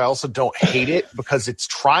watch, I also don't hate it because it's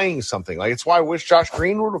trying something. Like it's why I wish Josh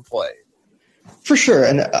Green would have played. For sure.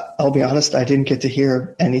 And I'll be honest, I didn't get to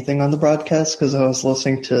hear anything on the broadcast because I was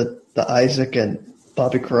listening to the Isaac and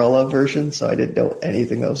Bobby Carolla version. So I didn't know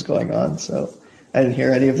anything that was going on. So I didn't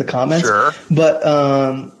hear any of the comments. Sure. But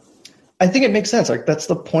I think it makes sense. Like that's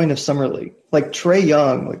the point of Summer League. Like Trae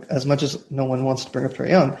Young, like as much as no one wants to bring up Trae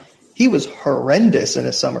Young, he was horrendous in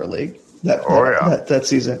his Summer League that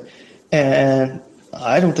season. And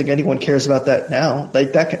I don't think anyone cares about that now.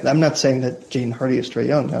 Like I'm not saying that Jaden Hardy is Trae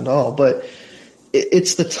Young, not at all, but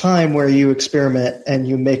it's the time where you experiment and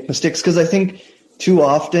you make mistakes. Because I think too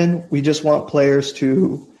often we just want players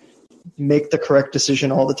to make the correct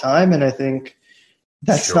decision all the time. And I think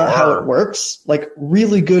that's not how it works. Like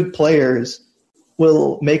really good players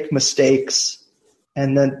will make mistakes.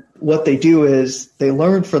 And then what they do is they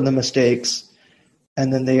learn from the mistakes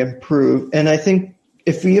and then they improve. And I think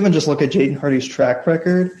if we even just look at Jaden Hardy's track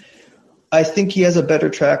record, I think he has a better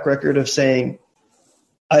track record of saying,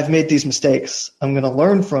 I've made these mistakes. I'm going to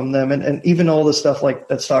learn from them. And even all the stuff like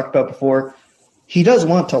that's talked about before, he does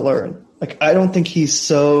want to learn. Like, I don't think he's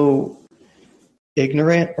so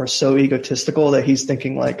ignorant or so egotistical that he's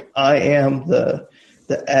thinking like, I am the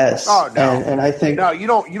S. Oh, no. And I think, no, you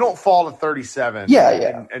don't fall to 37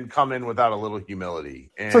 and come in without a little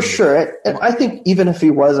humility. And for sure. And I think even if he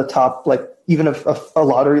was a top, like even if a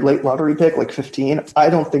late lottery pick, like 15, I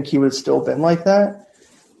don't think he would still been like that.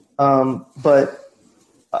 But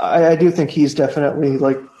I do think he's definitely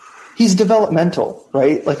like, he's developmental,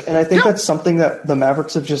 right? Like, and I think that's something that the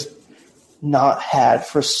Mavericks have just not had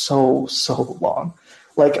for so long.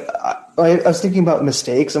 Like, I was thinking about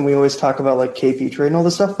mistakes, and we always talk about like KP trade and all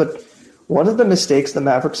this stuff, but one of the mistakes the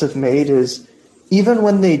Mavericks have made is even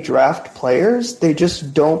when they draft players, they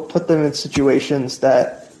just don't put them in situations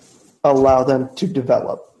that allow them to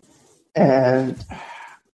develop. And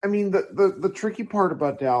I mean, the tricky part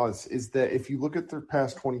about Dallas is that if you look at their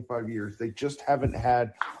past 25 years, they just haven't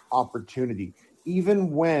had opportunity. Even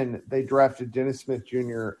when they drafted Dennis Smith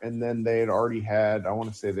Jr. and then they had already had, I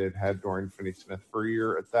want to say they had Dorian Finney-Smith for a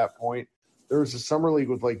year at that point. There was a summer league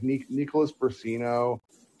with like Nicholas Brasino,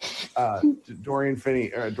 Dorian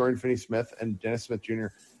Finney-Smith, and Dennis Smith Jr.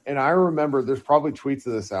 And I remember, there's probably tweets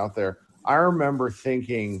of this out there. I remember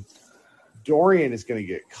thinking Dorian is going to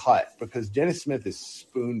get cut because Dennis Smith is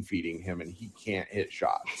spoon feeding him and he can't hit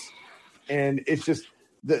shots. And it's just,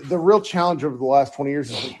 the real challenge over the last 20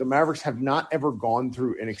 years is that the Mavericks have not ever gone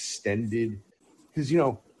through an extended, because, you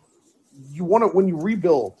want to, when you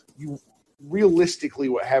rebuild, realistically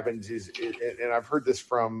what happens is, and I've heard this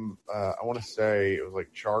from, I want to say it was like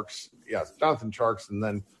Sharks. Yeah, it's Jonathan Sharks and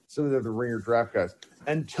then some of the other Ringer draft guys.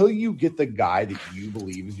 Until you get the guy that you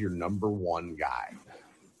believe is your number one guy,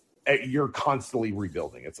 you're constantly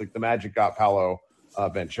rebuilding. It's like the Magic got Paolo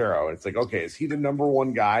Banchero. It's like, okay, is he the number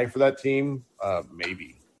one guy for that team?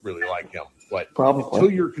 Maybe. Really like him. But probably until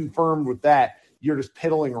you're confirmed with that, you're just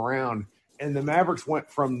piddling around. And the Mavericks went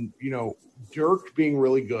from, Dirk being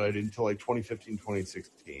really good until like 2015,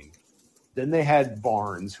 2016. Then they had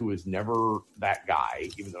Barnes, who was never that guy,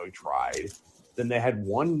 even though he tried. Then they had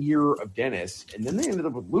 1 year of Dennis, and then they ended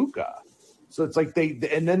up with Luka. So it's like they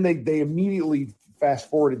immediately fast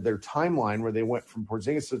forwarded their timeline where they went from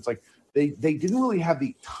Porzingis. So it's like they didn't really have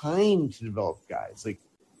the time to develop guys. Like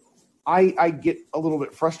I get a little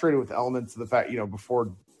bit frustrated with elements of the fact,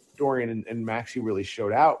 before Dorian and Maxey really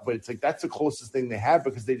showed out, but it's like that's the closest thing they had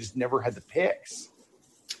because they just never had the picks.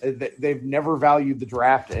 They've never valued the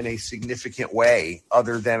draft in a significant way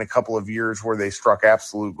other than a couple of years where they struck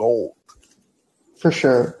absolute gold. For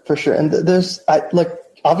sure. And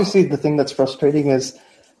obviously the thing that's frustrating is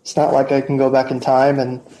it's not like I can go back in time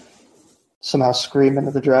and somehow scream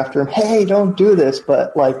into the draft room, hey, don't do this.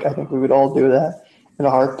 But like, I think we would all do that in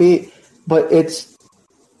a heartbeat. But it's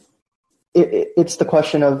the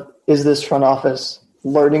question of, is this front office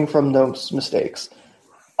learning from those mistakes?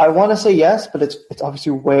 I want to say yes, but it's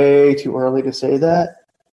obviously way too early to say that.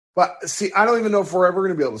 But see, I don't even know if we're ever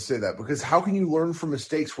going to be able to say that because how can you learn from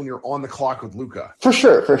mistakes when you're on the clock with Luka? For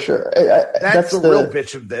sure. That's the real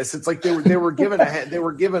bitch of this. It's like they were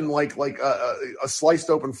given like a sliced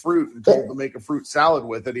open fruit and told to make a fruit salad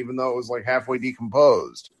with it, even though it was like halfway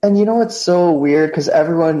decomposed. And it's so weird because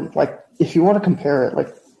everyone, like, if you want to compare it,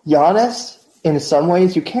 like Giannis, in some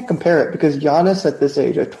ways you can't compare it because Giannis at this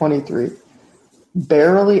age, at 23,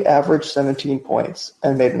 barely averaged 17 points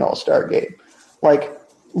and made an all-star game. Like,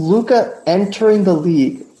 Luka entering the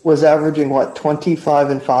league was averaging,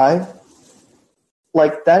 25-5?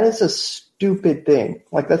 Like, that is a stupid thing.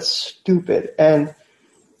 Like, that's stupid. And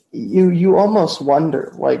you almost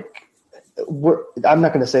wonder, like, I'm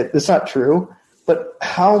not going to say it's not true, but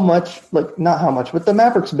how much, like, not how much, but the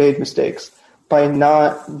Mavericks made mistakes by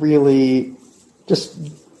not really just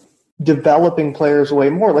developing players way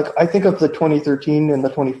more. Like, I think of the 2013 and the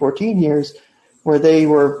 2014 years where they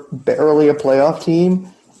were barely a playoff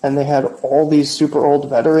team and they had all these super old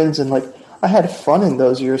veterans. And, like, I had fun in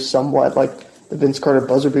those years somewhat. Like, the Vince Carter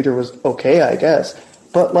buzzer beater was okay, I guess.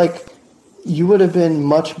 But, like, you would have been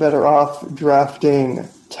much better off drafting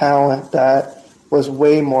talent that was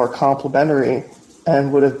way more complimentary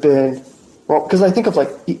and would have been, well, because I think of, like,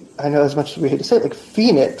 I know as much as we hate to say it, like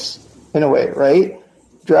Phoenix in a way, right?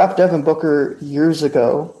 Draft Devin Booker years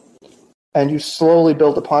ago, and you slowly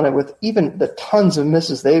build upon it with even the tons of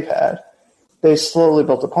misses they've had. They slowly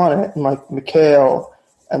built upon it, and like Mikhail,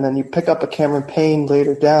 and then you pick up a Cameron Payne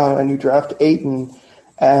later down, and you draft Ayton,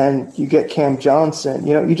 and you get Cam Johnson.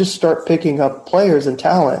 You know, you just start picking up players and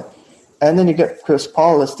talent, and then you get Chris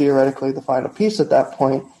Paul as theoretically the final piece at that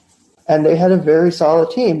point, and they had a very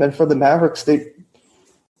solid team. And for the Mavericks,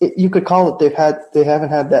 you could call it they haven't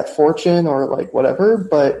had that fortune or like whatever,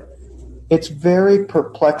 but it's very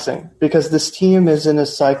perplexing because this team is in a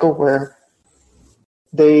cycle where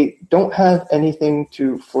they don't have anything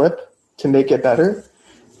to flip to make it better,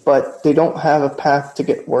 but they don't have a path to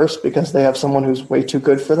get worse because they have someone who's way too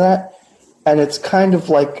good for that. And it's kind of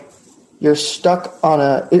like you're stuck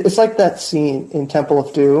on it's like that scene in Temple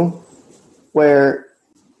of Doom where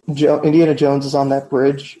Indiana Jones is on that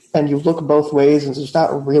bridge and you look both ways and there's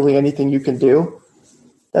not really anything you can do.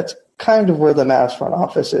 That's kind of where the Mavs front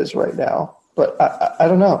office is right now. But I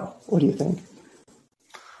don't know. What do you think?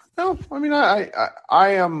 No, I mean, I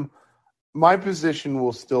am. My position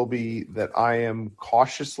will still be that I am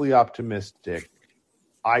cautiously optimistic.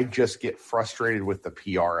 I just get frustrated with the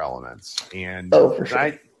PR elements. And for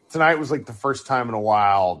sure. Tonight was like the first time in a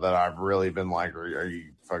while that I've really been like, are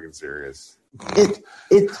you fucking serious?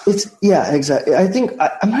 It's yeah, exactly. I think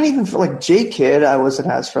I'm not even like J Kidd. I wasn't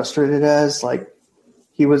as frustrated as like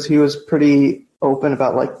he was pretty open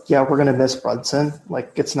about like, yeah, we're gonna miss Brunson.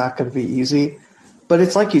 Like it's not gonna be easy. But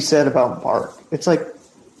it's like you said about Mark. It's like,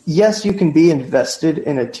 yes, you can be invested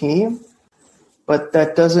in a team, but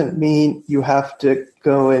that doesn't mean you have to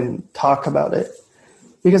go and talk about it.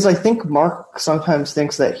 Because I think Mark sometimes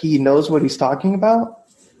thinks that he knows what he's talking about,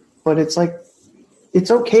 but it's like,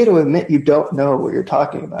 it's okay to admit you don't know what you're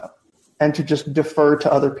talking about and to just defer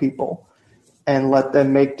to other people and let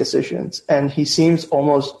them make decisions. And he seems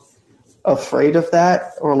almost afraid of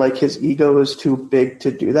that, or like his ego is too big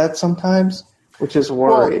to do that sometimes, which is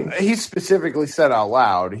worrying. Well, he specifically said out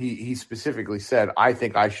loud, he specifically said, I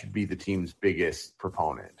think I should be the team's biggest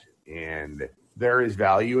proponent. And there is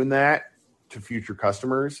value in that to future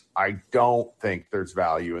customers. I don't think there's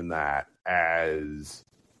value in that as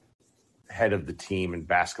head of the team and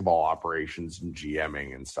basketball operations and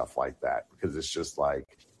GMing and stuff like that, because it's just like,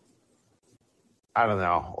 I don't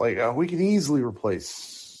know, like we can easily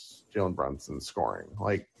replace Jalen Brunson scoring.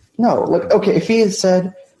 Like, no, like, okay, if he had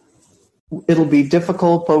said it'll be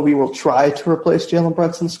difficult, but we will try to replace Jalen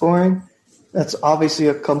Brunson scoring, that's obviously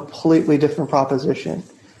a completely different proposition.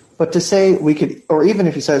 But to say we could, or even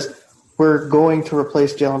if he says we're going to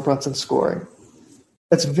replace Jalen Brunson scoring,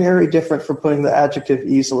 that's very different from putting the adjective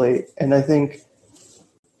easily. And I think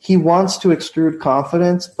he wants to extrude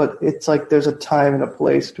confidence, but it's like there's a time and a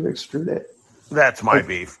place to extrude it. That's my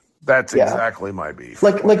beef. That's exactly my beef.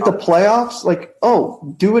 Like the playoffs, like,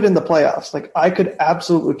 oh, do it in the playoffs. Like, I could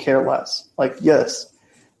absolutely care less. Like, yes,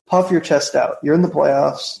 puff your chest out. You're in the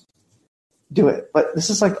playoffs. Do it. But this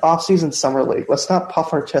is like off-season summer league. Let's not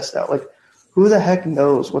puff our chest out. Like, who the heck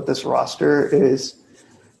knows what this roster is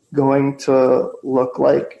going to look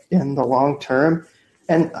like in the long term?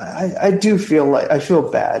 And I do feel like I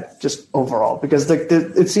feel bad just overall because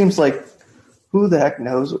it seems like who the heck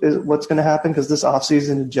knows what's going to happen, because this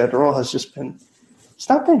offseason in general has just been – it's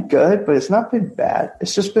not been good, but it's not been bad.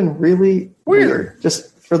 It's just been really weird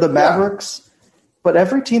just for the Mavericks, but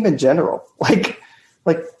every team in general. Like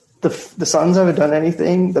the Suns haven't done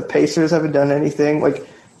anything. The Pacers haven't done anything. Like,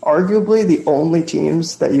 arguably the only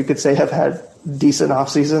teams that you could say have had decent off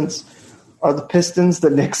seasons are the Pistons, the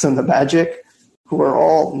Knicks, and the Magic, who are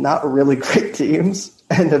all not really great teams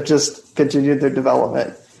and have just continued their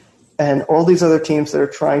development. And all these other teams that are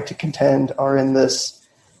trying to contend are in this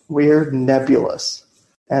weird nebulous.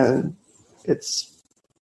 And it's,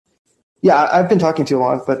 yeah, I've been talking too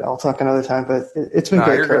long, but I'll talk another time. But it's been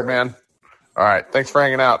great. You're good, man. All right. Thanks for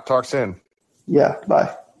hanging out. Talk soon. Yeah,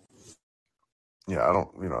 bye. Yeah, I don't.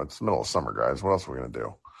 It's the middle of summer, guys. What else are we gonna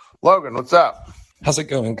do? Logan, what's up? How's it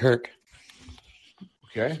going, Kirk?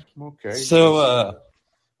 Okay. So,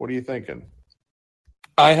 what are you thinking?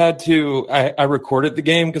 I recorded the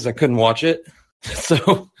game because I couldn't watch it.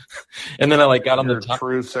 So, and then I got on the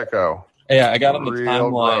true sicko. Yeah, I got on the Real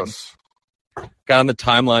timeline. gross. Got on the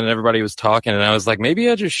timeline and everybody was talking, and I was like, maybe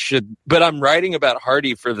I just should. But I'm writing about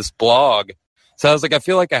Hardy for this blog, so I was like, I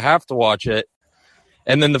feel like I have to watch it.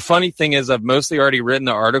 And then the funny thing is, I've mostly already written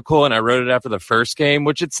the article, and I wrote it after the first game,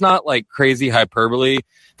 which it's not like crazy hyperbole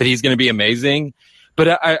that he's going to be amazing.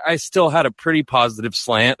 But I still had a pretty positive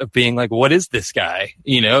slant of being like, what is this guy?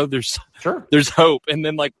 There's hope. And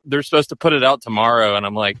then they're supposed to put it out tomorrow, and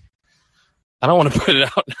I'm like, I don't want to put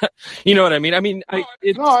it out. You know what I mean? I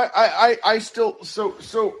still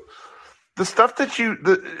so the stuff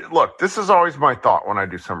that look. This is always my thought when I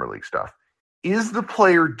do summer league stuff. Is the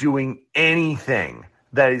player doing anything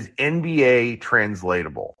that is NBA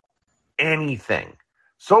translatable? Anything?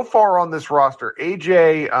 So far on this roster,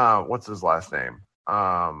 AJ, what's his last name?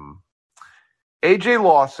 AJ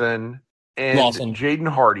Lawson and Jaden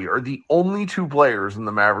Hardy are the only two players in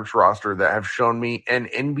the Mavericks roster that have shown me an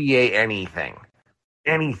NBA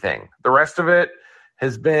anything. The rest of it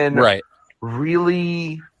has been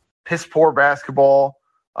really piss poor basketball.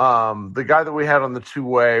 The guy that we had on the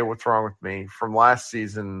two-way, what's wrong with me, from last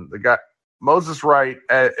season, the guy Moses Wright,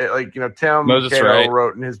 Tim Cato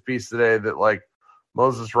wrote in his piece today that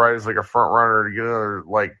Moses Wright is a front runner to get another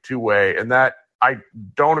two-way, and that I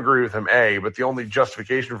don't agree with him, but the only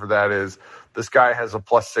justification for that is this guy has a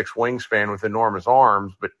 +6 wingspan with enormous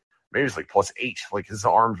arms, but maybe it's +8. His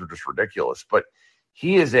arms are just ridiculous. But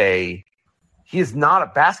he is not a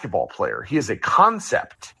basketball player. He is a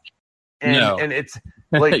concept. And it's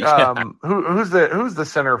who's the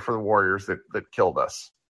center for the Warriors that killed us?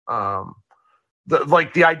 The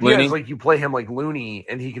idea Looney. Is you play him like Looney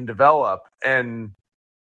and he can develop, and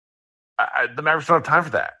the Mavericks don't have time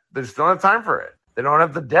for that. They just don't have time for it. They don't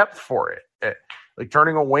have the depth for it.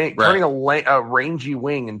 Turning a rangy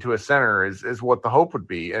wing into a center is what the hope would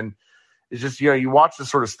be. And it's just, you watch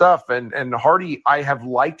this sort of stuff and Hardy, I have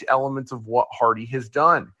liked elements of what Hardy has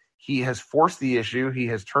done. He has forced the issue. He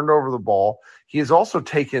has turned over the ball. He has also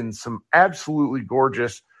taken some absolutely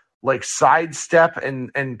gorgeous, sidestep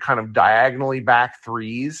and kind of diagonally back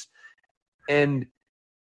threes. And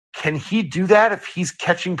can he do that if he's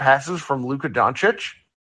catching passes from Luka Doncic?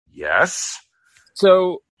 Yes.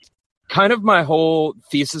 So kind of my whole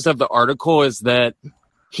thesis of the article is that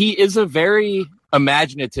he is a very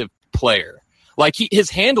imaginative player. His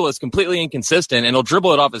handle is completely inconsistent and he'll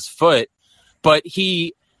dribble it off his foot, but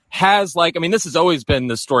he has this has always been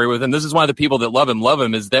the story with him. This is why the people that love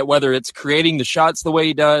him is that whether it's creating the shots the way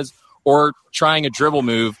he does or trying a dribble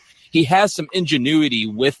move, he has some ingenuity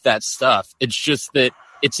with that stuff. It's just that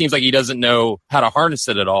it seems like he doesn't know how to harness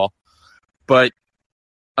it at all. But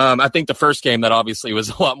I think the first game that obviously was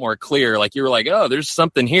a lot more clear. You were like, oh, there's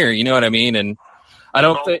something here. You know what I mean? And I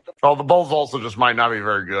don't think. Well, the Bulls also just might not be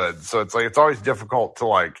very good. So it's always difficult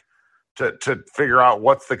to figure out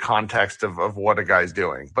what's the context of what a guy's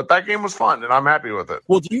doing. But that game was fun, and I'm happy with it.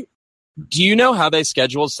 Well, do you know how they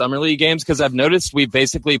schedule summer league games? Because I've noticed we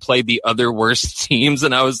basically played the other worst teams,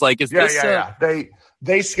 and I was like, Yeah.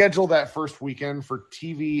 They schedule that first weekend for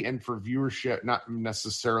TV and for viewership, not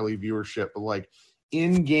necessarily viewership, but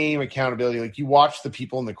in-game accountability. You watch the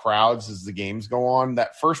people in the crowds as the games go on.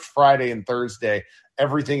 That first Friday and Thursday,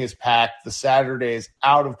 everything is packed. The Saturday is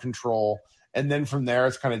out of control. And then from there,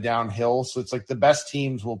 it's kind of downhill. So it's the best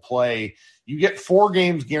teams will play. You get 4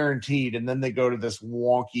 games guaranteed, and then they go to this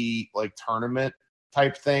wonky tournament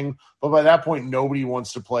type thing. But by that point, nobody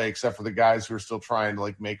wants to play except for the guys who are still trying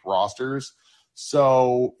to make rosters.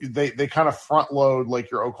 So they kind of front load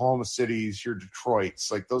your Oklahoma Cities, your Detroits.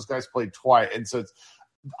 Those guys played twice. And so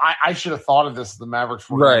I should have thought of this. The Mavericks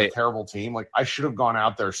were a terrible team. I should have gone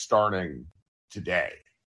out there starting today.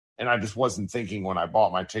 And I just wasn't thinking when I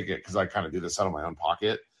bought my ticket because I kind of do this out of my own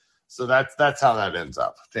pocket. So that's how that ends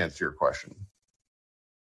up, to answer your question.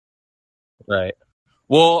 Right.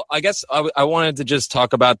 Well, I guess I wanted to just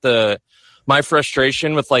talk about my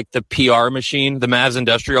frustration with the PR machine, the Mavs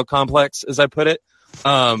industrial complex, as I put it.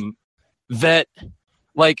 And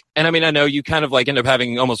I know you kind of end up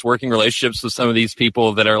having almost working relationships with some of these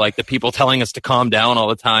people that are the people telling us to calm down all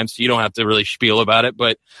the time. So you don't have to really spiel about it,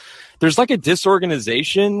 but there's a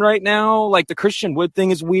disorganization right now. The Christian Wood thing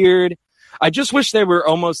is weird. I just wish they were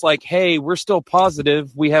almost hey, we're still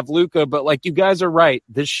positive. We have Luka, but you guys are right.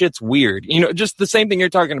 This shit's weird. Just the same thing you're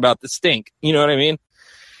talking about, the stink. You know what I mean?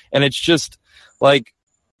 And it's just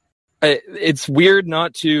it's weird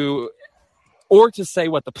not to or to say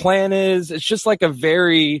what the plan is. It's just like a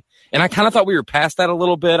very, and I kind of thought we were past that a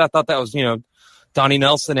little bit. I thought that was, Donnie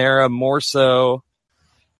Nelson era more so.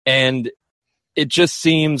 And it just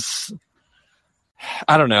seems,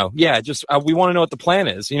 I don't know. Yeah, just we want to know what the plan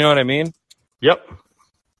is. You know what I mean? Yep.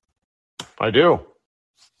 I do.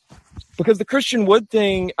 Because the Christian Wood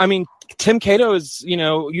thing, I mean, Tim Cato is,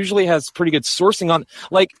 usually has pretty good sourcing on,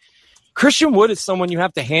 like, Christian Wood is someone you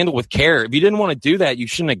have to handle with care. If you didn't want to do that, you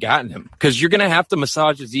shouldn't have gotten him, because you're going to have to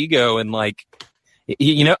massage his ego and, like,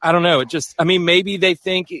 I don't know. It just, I mean, maybe they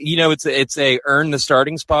think, it's a earn the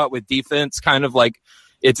starting spot with defense, kind of like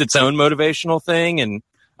it's its own motivational thing. And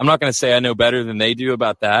I'm not going to say I know better than they do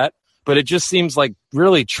about that, but it just seems like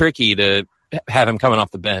really tricky to have him coming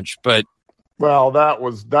off the bench. But well, that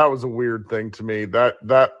was a weird thing to me.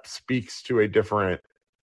 That speaks to a different.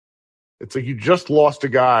 It's like you just lost a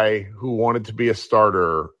guy who wanted to be a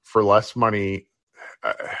starter for less money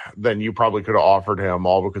than you probably could have offered him,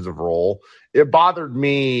 all because of role. It bothered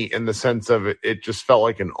me in the sense of it just felt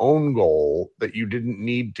like an own goal that you didn't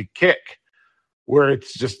need to kick, where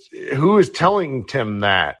it's just, who is telling Tim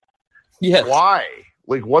that? Yes. Why?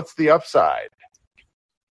 Like, what's the upside?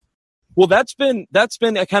 Well, that's been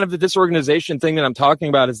a kind of the disorganization thing that I'm talking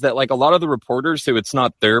about, is that, like, a lot of the reporters who it's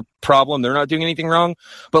not their problem, they're not doing anything wrong.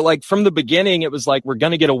 But, like, from the beginning, it was like, we're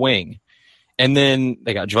going to get a wing. And then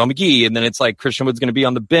they got JaVale McGee, and then it's like Christian Wood's going to be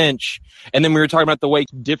on the bench. And then we were talking about the way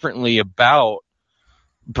differently about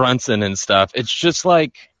Brunson and stuff. It's just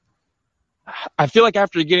like, I feel like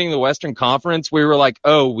after getting the Western Conference, we were like,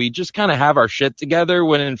 oh, we just kind of have our shit together,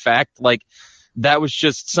 when in fact, like, that was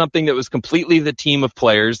just something that was completely the team of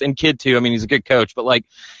players, and Kidd too. I mean, he's a good coach, but, like,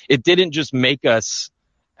 it didn't just make us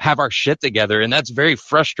have our shit together, and that's very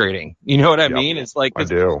frustrating. You know what I mean? It's like, I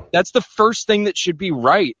do. That's the first thing that should be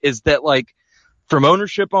right, is that, like, from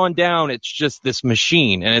ownership on down, it's just this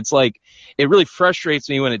machine, and it's like, it really frustrates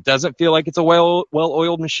me when it doesn't feel like it's a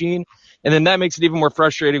well-oiled machine, and then that makes it even more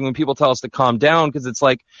frustrating when people tell us to calm down, because it's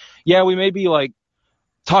like, yeah, we may be, like,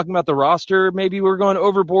 talking about the roster, maybe we're going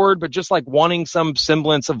overboard, but just, like, wanting some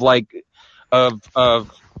semblance of, like,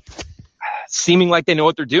 of seeming like they know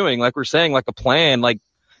what they're doing, like we're saying, like a plan, like,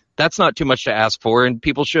 that's not too much to ask for, and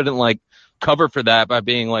people shouldn't, like, cover for that by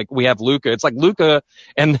being like, we have Luka. It's like Luka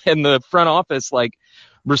and the front office, like,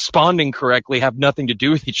 responding correctly have nothing to do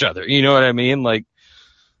with each other. You know what I mean? Like,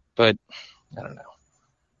 but I don't know.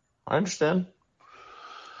 I understand.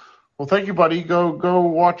 Well, thank you, buddy. Go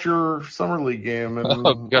watch your summer league game and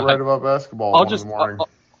write about basketball in the morning.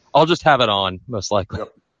 I'll just have it on, most likely.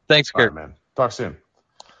 Yep. Thanks, Kurt. All right, man. Talk soon.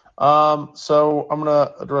 So I'm going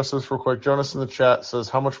to address this real quick. Jonas in the chat says,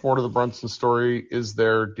 how much more to the Brunson story is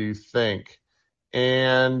there, do you think?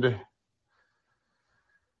 And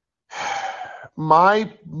my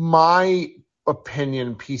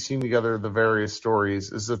opinion, piecing together the various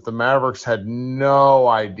stories, is that the Mavericks had no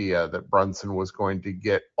idea that Brunson was going to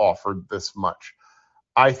get offered this much.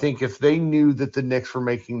 I think if they knew that the Knicks were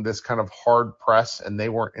making this kind of hard press and they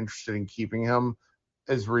weren't interested in keeping him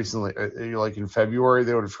as recently, like in February,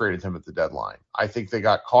 they would have traded him at the deadline. I think they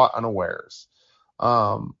got caught unawares.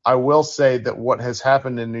 I will say that what has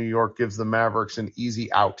happened in New York gives the Mavericks an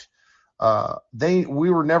easy out. We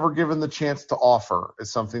were never given the chance to offer,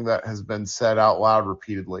 is something that has been said out loud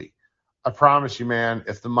repeatedly. I promise you, man,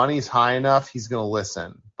 if the money's high enough, he's going to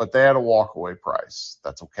listen. But they had a walkaway price.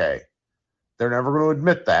 That's okay. They're never going to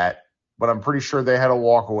admit that, but I'm pretty sure they had a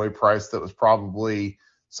walkaway price that was probably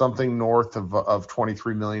something north of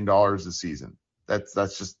 $23 million a season. That's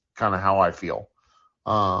just kind of how I feel.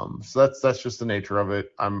 So that's just the nature of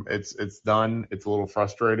it. It's done. It's a little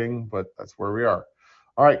frustrating, but that's where we are.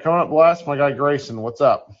 All right, coming up last, my guy Grayson. What's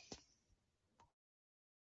up?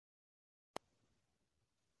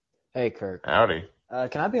 Hey, Kirk. Howdy.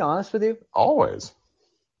 Can I be honest with you? Always.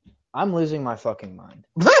 I'm losing my fucking mind.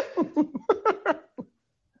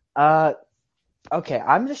 Okay,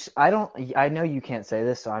 I know you can't say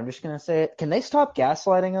this, so I'm just going to say it. Can they stop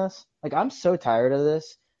gaslighting us? Like, I'm so tired of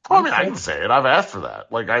this. I can say it. I've asked for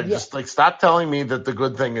that. Like, just stop telling me that the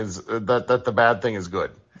good thing is that the bad thing is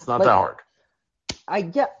good. It's not that hard. I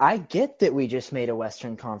get that we just made a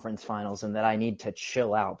Western Conference Finals and that I need to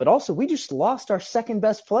chill out. But also, we just lost our second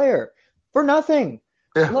best player for nothing.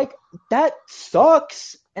 Yeah. Like, that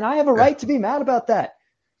sucks. And I have a right to be mad about that.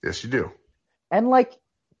 Yes, you do. And, like,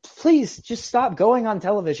 please just stop going on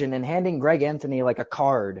television and handing Greg Anthony, like, a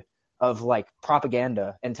card of, like,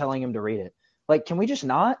 propaganda and telling him to read it. Like, can we just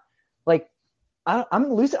not? Like,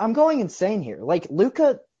 I'm going insane here. Like,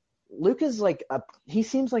 Luka's like he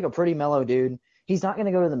seems like a pretty mellow dude. He's not going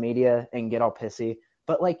to go to the media and get all pissy.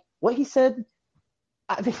 But, like, what he said,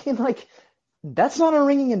 I mean, like, that's not a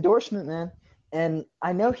ringing endorsement, man. And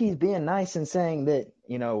I know he's being nice and saying that,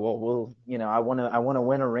 I want to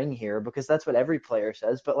win a ring here because that's what every player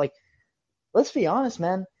says. But like, let's be honest,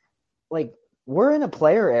 man. Like, we're in a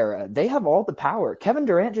player era. They have all the power. Kevin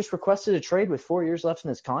Durant just requested a trade with 4 years left in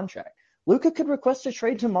his contract. Luka could request a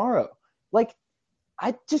trade tomorrow. Like,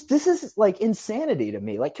 this is like insanity to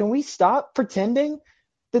me. Like, can we stop pretending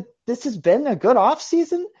that this has been a good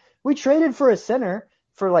offseason? We traded for a center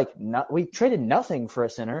for we traded nothing for a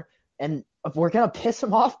center, and we're gonna piss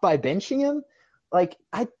him off by benching him. Like,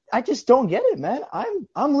 I just don't get it, man.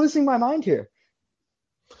 I'm losing my mind here.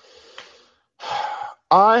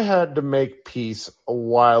 I had to make peace a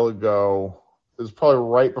while ago. It was probably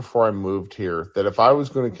right before I moved here, that if I was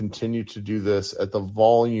going to continue to do this at the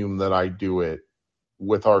volume that I do it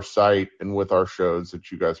with our site and with our shows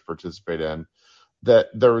that you guys participate in, that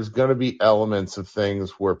there was going to be elements of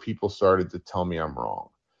things where people started to tell me I'm wrong.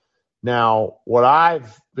 Now, what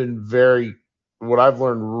I've learned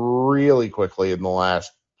really quickly in the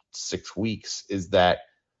last 6 weeks is that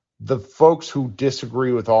the folks who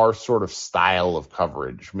disagree with our sort of style of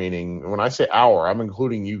coverage, meaning when I say our, I'm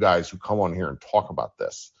including you guys who come on here and talk about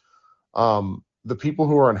this. The people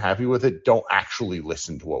who are unhappy with it don't actually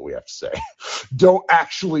listen to what we have to say. Don't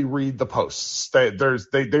actually read the posts. They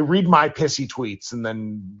read my pissy tweets and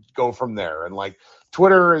then go from there. And like,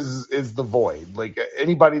 Twitter is the void. Like,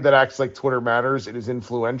 anybody that acts like Twitter matters, it is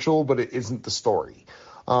influential, but it isn't the story.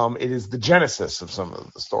 It is the genesis of some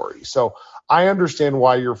of the story. So I understand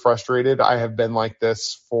why you're frustrated. I have been like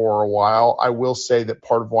this for a while. I will say that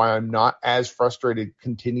part of why I'm not as frustrated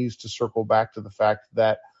continues to circle back to the fact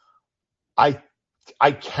that I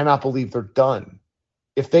cannot believe they're done.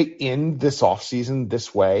 If they end this offseason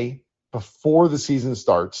this way before the season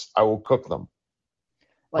starts, I will cook them.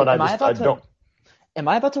 Like, but am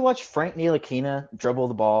I about to watch Frank Ntilikina dribble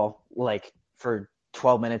the ball like for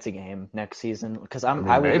 12 minutes a game next season? Because I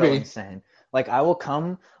will go insane. Like, I will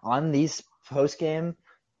come on these post-game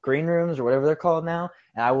green rooms or whatever they're called now,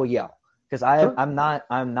 and I will yell because I'm not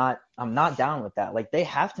down with that. Like, they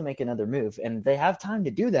have to make another move, and they have time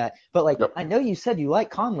to do that. But like, I know you said you like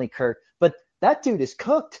Conley, Kirk, but that dude is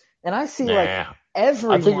cooked, and I see like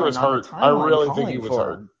everyone I think he was on hurt. the timeline I really think calling he was for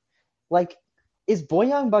hurt. him. Like, is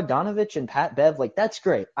Bojan Bogdanovic and Pat Bev, like, that's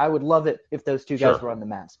great. I would love it if those two guys were on the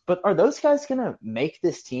Mavs. But are those guys going to make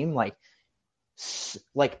this team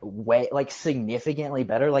significantly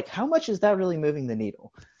better? Like, how much is that really moving the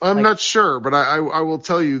needle? I'm not sure, but I will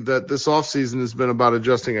tell you that this offseason has been about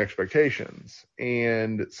adjusting expectations.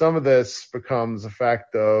 And some of this becomes a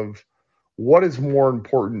fact of what is more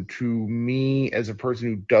important to me as a person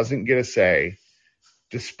who doesn't get a say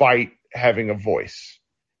despite having a voice.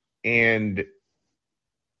 And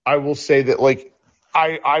I will say that, like,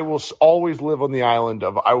 I will always live on the island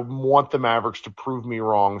of I want the Mavericks to prove me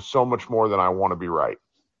wrong so much more than I want to be right.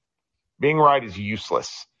 Being right is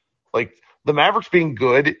useless. Like, the Mavericks being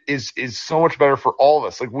good is so much better for all of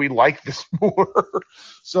us. Like, we like this more.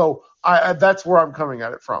 So that's where I'm coming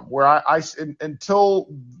at it from. Where until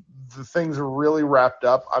the things are really wrapped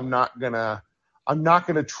up, I'm not gonna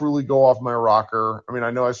truly go off my rocker. I mean, I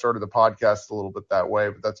know I started the podcast a little bit that way,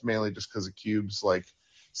 but that's mainly just because of Cube's like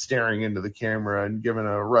staring into the camera and giving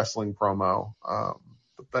a wrestling promo.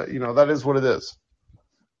 But that is what it is.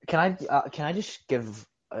 Can I just give?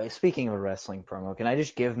 Speaking of a wrestling promo, can I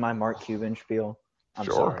just give my Mark Cuban spiel? I'm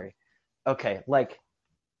sorry. Okay, like,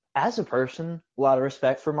 as a person, a lot of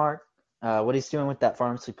respect for Mark. What he's doing with that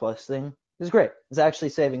Pharmacy Plus thing is great. It's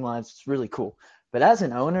actually saving lives. It's really cool. But as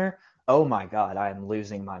an owner, oh my God, I am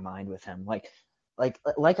losing my mind with him. Like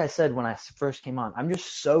I said when I first came on, I'm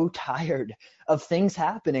just so tired of things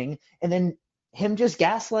happening and then him just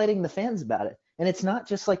gaslighting the fans about it. And it's not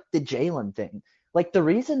just like the Jalen thing. Like, the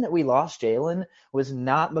reason that we lost Jalen was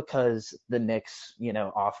not because the Knicks,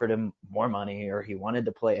 offered him more money or he wanted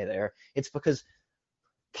to play there. It's because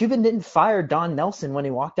Cuban didn't fire Don Nelson when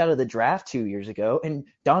he walked out of the draft 2 years ago, and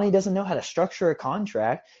Donnie doesn't know how to structure a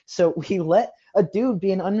contract. So he let a dude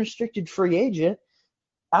be an unrestricted free agent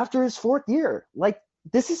after his 4th year. Like,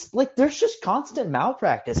 this is like, there's just constant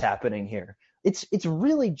malpractice happening here. It's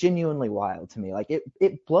really genuinely wild to me. Like,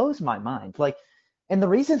 it blows my mind. Like, and the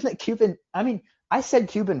reason that Cuban, I mean, I said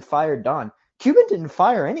Cuban fired Don. Cuban didn't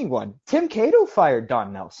fire anyone. Tim Cato fired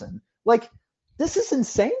Don Nelson. Like, this is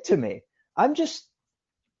insane to me. I'm just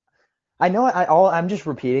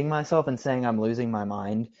repeating myself and saying I'm losing my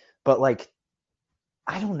mind, but like,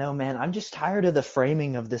 I don't know, man. I'm just tired of the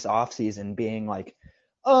framing of this offseason being like,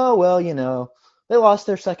 oh, well, they lost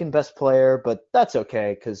their second best player, but that's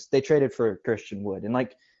okay because they traded for Christian Wood. And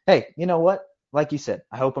like, hey, you know what? Like you said,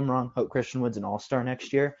 I hope I'm wrong. Hope Christian Wood's an all-star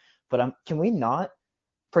next year. But can we not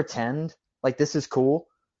pretend Like, this is cool.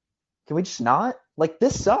 Can we just not? Like,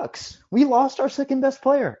 this sucks. We lost our second best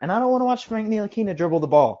player, and I don't want to watch Frank Ntilikina dribble the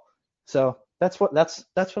ball. So that's what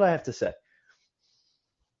I have to say.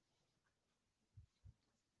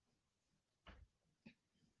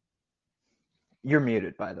 You're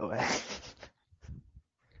muted, by the way.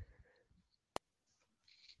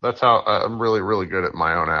 That's how I'm really, really good at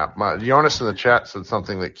my own app. Jonas in the chat said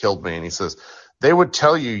something that killed me, and he says, they would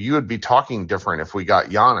tell you would be talking different if we got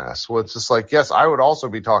Giannis. Well, it's just like, yes, I would also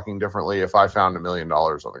be talking differently if I found $1 million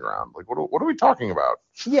on the ground. Like, what are we talking about?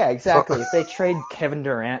 Yeah, exactly. If they trade Kevin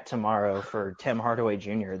Durant tomorrow for Tim Hardaway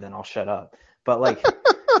Jr., then I'll shut up. But, like,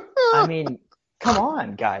 I mean, come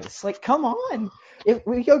on, guys. Like, come on. If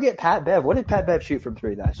we go get Pat Bev, what did Pat Bev shoot from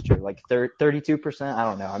three last year? Like 32%? I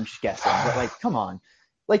don't know. I'm just guessing. But, like, come on.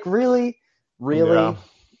 Like, really? Yeah.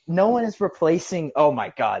 No one is replacing, oh,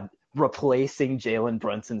 my God, replacing Jalen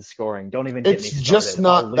Brunson's scoring. Don't even get me started. It's just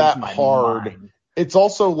not that hard. Mind. It's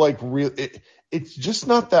also, like, it's just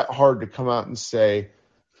not that hard to come out and say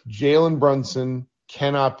Jalen Brunson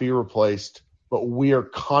cannot be replaced, but we are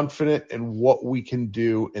confident in what we can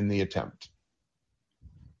do in the attempt.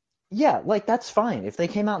 Yeah, like, that's fine. If they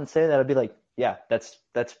came out and say that, I'd be like, yeah, that's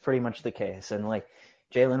pretty much the case. And, like,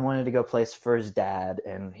 Jalen wanted to go play for his dad,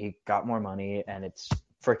 and he got more money, and it's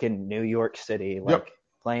freaking New York City, like,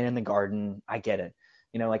 playing in the Garden. I get it.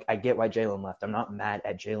 You know, like, I get why Jalen left. I'm not mad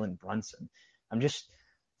at Jalen Brunson. I'm just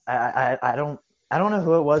I don't know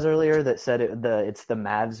who it was earlier that said it's the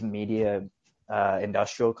Mavs media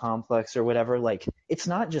industrial complex or whatever. Like, it's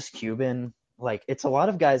not just Cuban. Like, it's a lot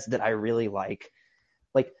of guys that I really like.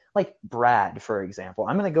 Like Brad, for example.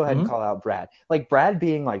 I'm going to go ahead and call out Brad. Like, Brad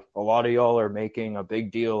being like, a lot of y'all are making a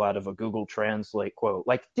big deal out of a Google Translate quote.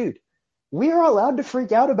 Like, dude, we are allowed to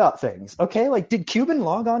freak out about things, okay? Like, did Cuban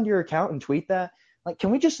log onto your account and tweet that? Like,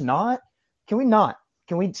 can we just not? Can we not?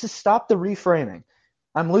 Can we just stop the reframing?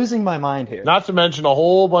 I'm losing my mind here. Not to mention a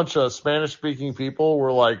whole bunch of Spanish-speaking people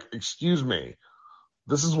were like, excuse me,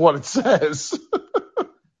 this is what it says.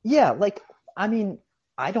 Yeah, like, I mean,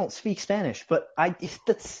 I don't speak Spanish, but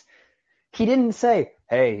he didn't say,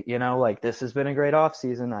 hey, you know, like, this has been a great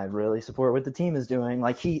offseason. I really support what the team is doing.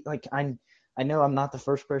 Like, I know I'm not the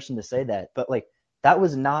first person to say that, but, like, that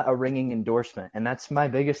was not a ringing endorsement. And that's my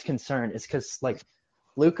biggest concern is because, like,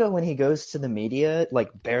 Luka, when he goes to the media,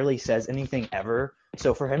 like, barely says anything ever.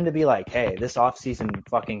 So for him to be like, hey, this offseason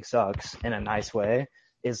fucking sucks in a nice way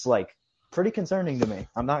is, like, pretty concerning to me.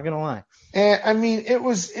 I'm not going to lie. And, I mean,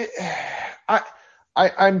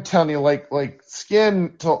 I'm telling you, like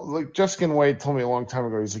Jeff Skin Wade told me a long time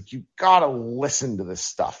ago, he's like, you gotta listen to this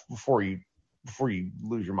stuff before you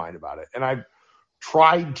lose your mind about it. And I've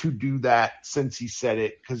tried to do that since he said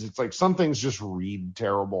it, because it's like some things just read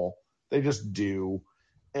terrible. They just do.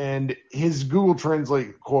 And his Google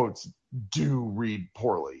Translate quotes do read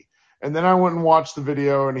poorly. And then I went and watched the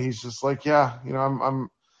video, and he's just like, yeah, you know,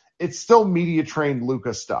 it's still media trained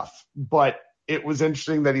Luka stuff, but it was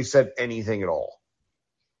interesting that he said anything at all.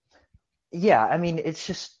 Yeah, I mean, it's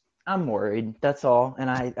just, I'm worried. That's all. And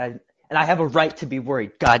I have a right to be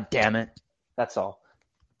worried. God damn it. That's all.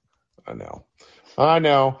 I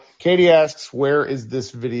know. Katie asks, where is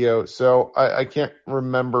this video? So I can't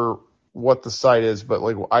remember what the site is, but,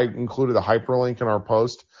 like, I included a hyperlink in our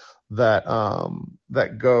post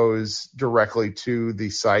that goes directly to the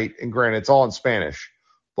site. And granted, it's all in Spanish,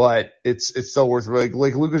 but it's still worth it.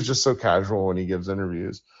 Like Luka's just so casual when he gives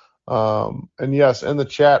interviews. And yes, in the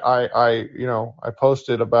chat, I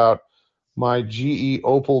posted about my GE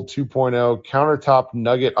Opal 2.0 countertop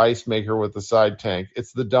nugget ice maker with the side tank.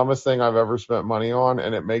 It's the dumbest thing I've ever spent money on,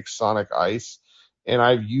 and it makes Sonic ice. And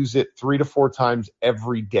I've used it 3 to 4 times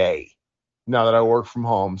every day now that I work from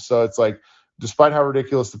home. So it's like, despite how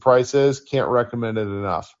ridiculous the price is, can't recommend it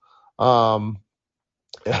enough.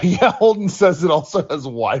 Yeah, Holden says it also has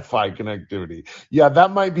Wi-Fi connectivity. Yeah,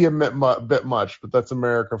 that might be a bit much, but that's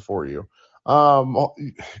America for you.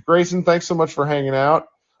 Grayson, thanks so much for hanging out.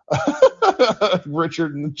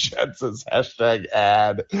 Richard in the chat says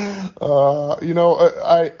 #ad.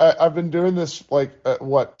 I've been doing this like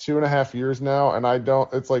 2.5 years now, and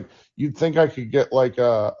it's like, you'd think I could get like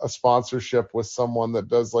a sponsorship with someone that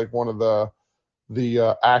does like one of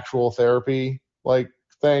the actual therapy like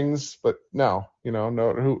things, but no.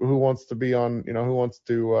 Who wants to be on, who wants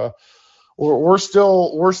to we're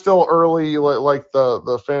still early, like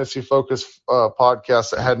the Fantasy Focus podcast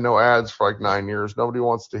that had no ads for like 9 years. Nobody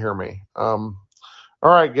wants to hear me. All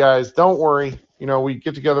right, guys, don't worry. We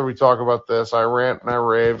get together, we talk about this. I rant and I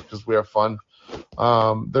rave because we have fun.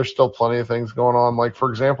 There's still plenty of things going on. Like, for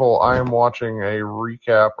example, I am watching a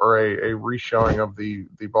recap or a re-showing of the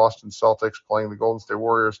Boston Celtics playing the Golden State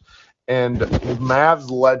Warriors, and Mavs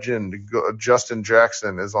legend Justin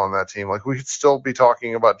Jackson is on that team. Like, we could still be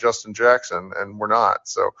talking about Justin Jackson, and we're not.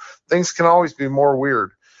 So things can always be more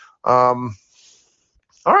weird.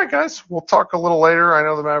 All right, guys, we'll talk a little later. I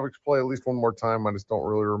know the Mavericks play at least one more time. I just don't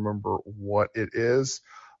really remember what it is.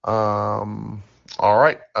 All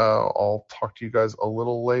right, I'll talk to you guys a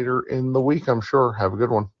little later in the week, I'm sure. Have a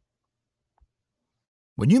good one.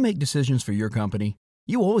 When you make decisions for your company,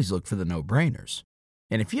 you always look for the no-brainers.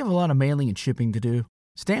 And if you have a lot of mailing and shipping to do,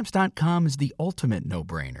 Stamps.com is the ultimate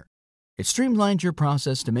no-brainer. It streamlines your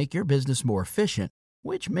process to make your business more efficient,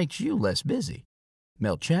 which makes you less busy.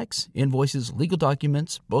 Mail checks, invoices, legal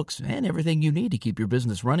documents, books, and everything you need to keep your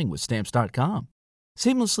business running with Stamps.com.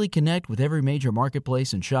 Seamlessly connect with every major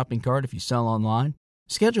marketplace and shopping cart if you sell online.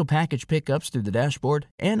 Schedule package pickups through the dashboard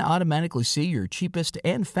and automatically see your cheapest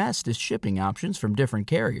and fastest shipping options from different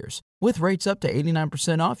carriers, with rates up to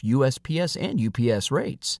 89% off USPS and UPS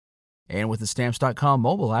rates. And with the Stamps.com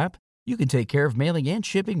mobile app, you can take care of mailing and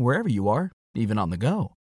shipping wherever you are, even on the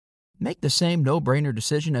go. Make the same no-brainer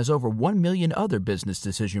decision as over 1 million other business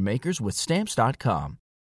decision makers with Stamps.com.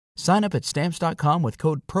 Sign up at Stamps.com with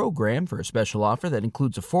code PROGRAM for a special offer that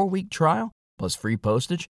includes a 4-week trial, plus free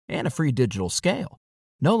postage and a free digital scale.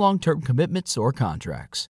 No long-term commitments or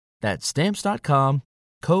contracts. That's Stamps.com,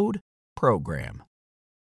 code PROGRAM.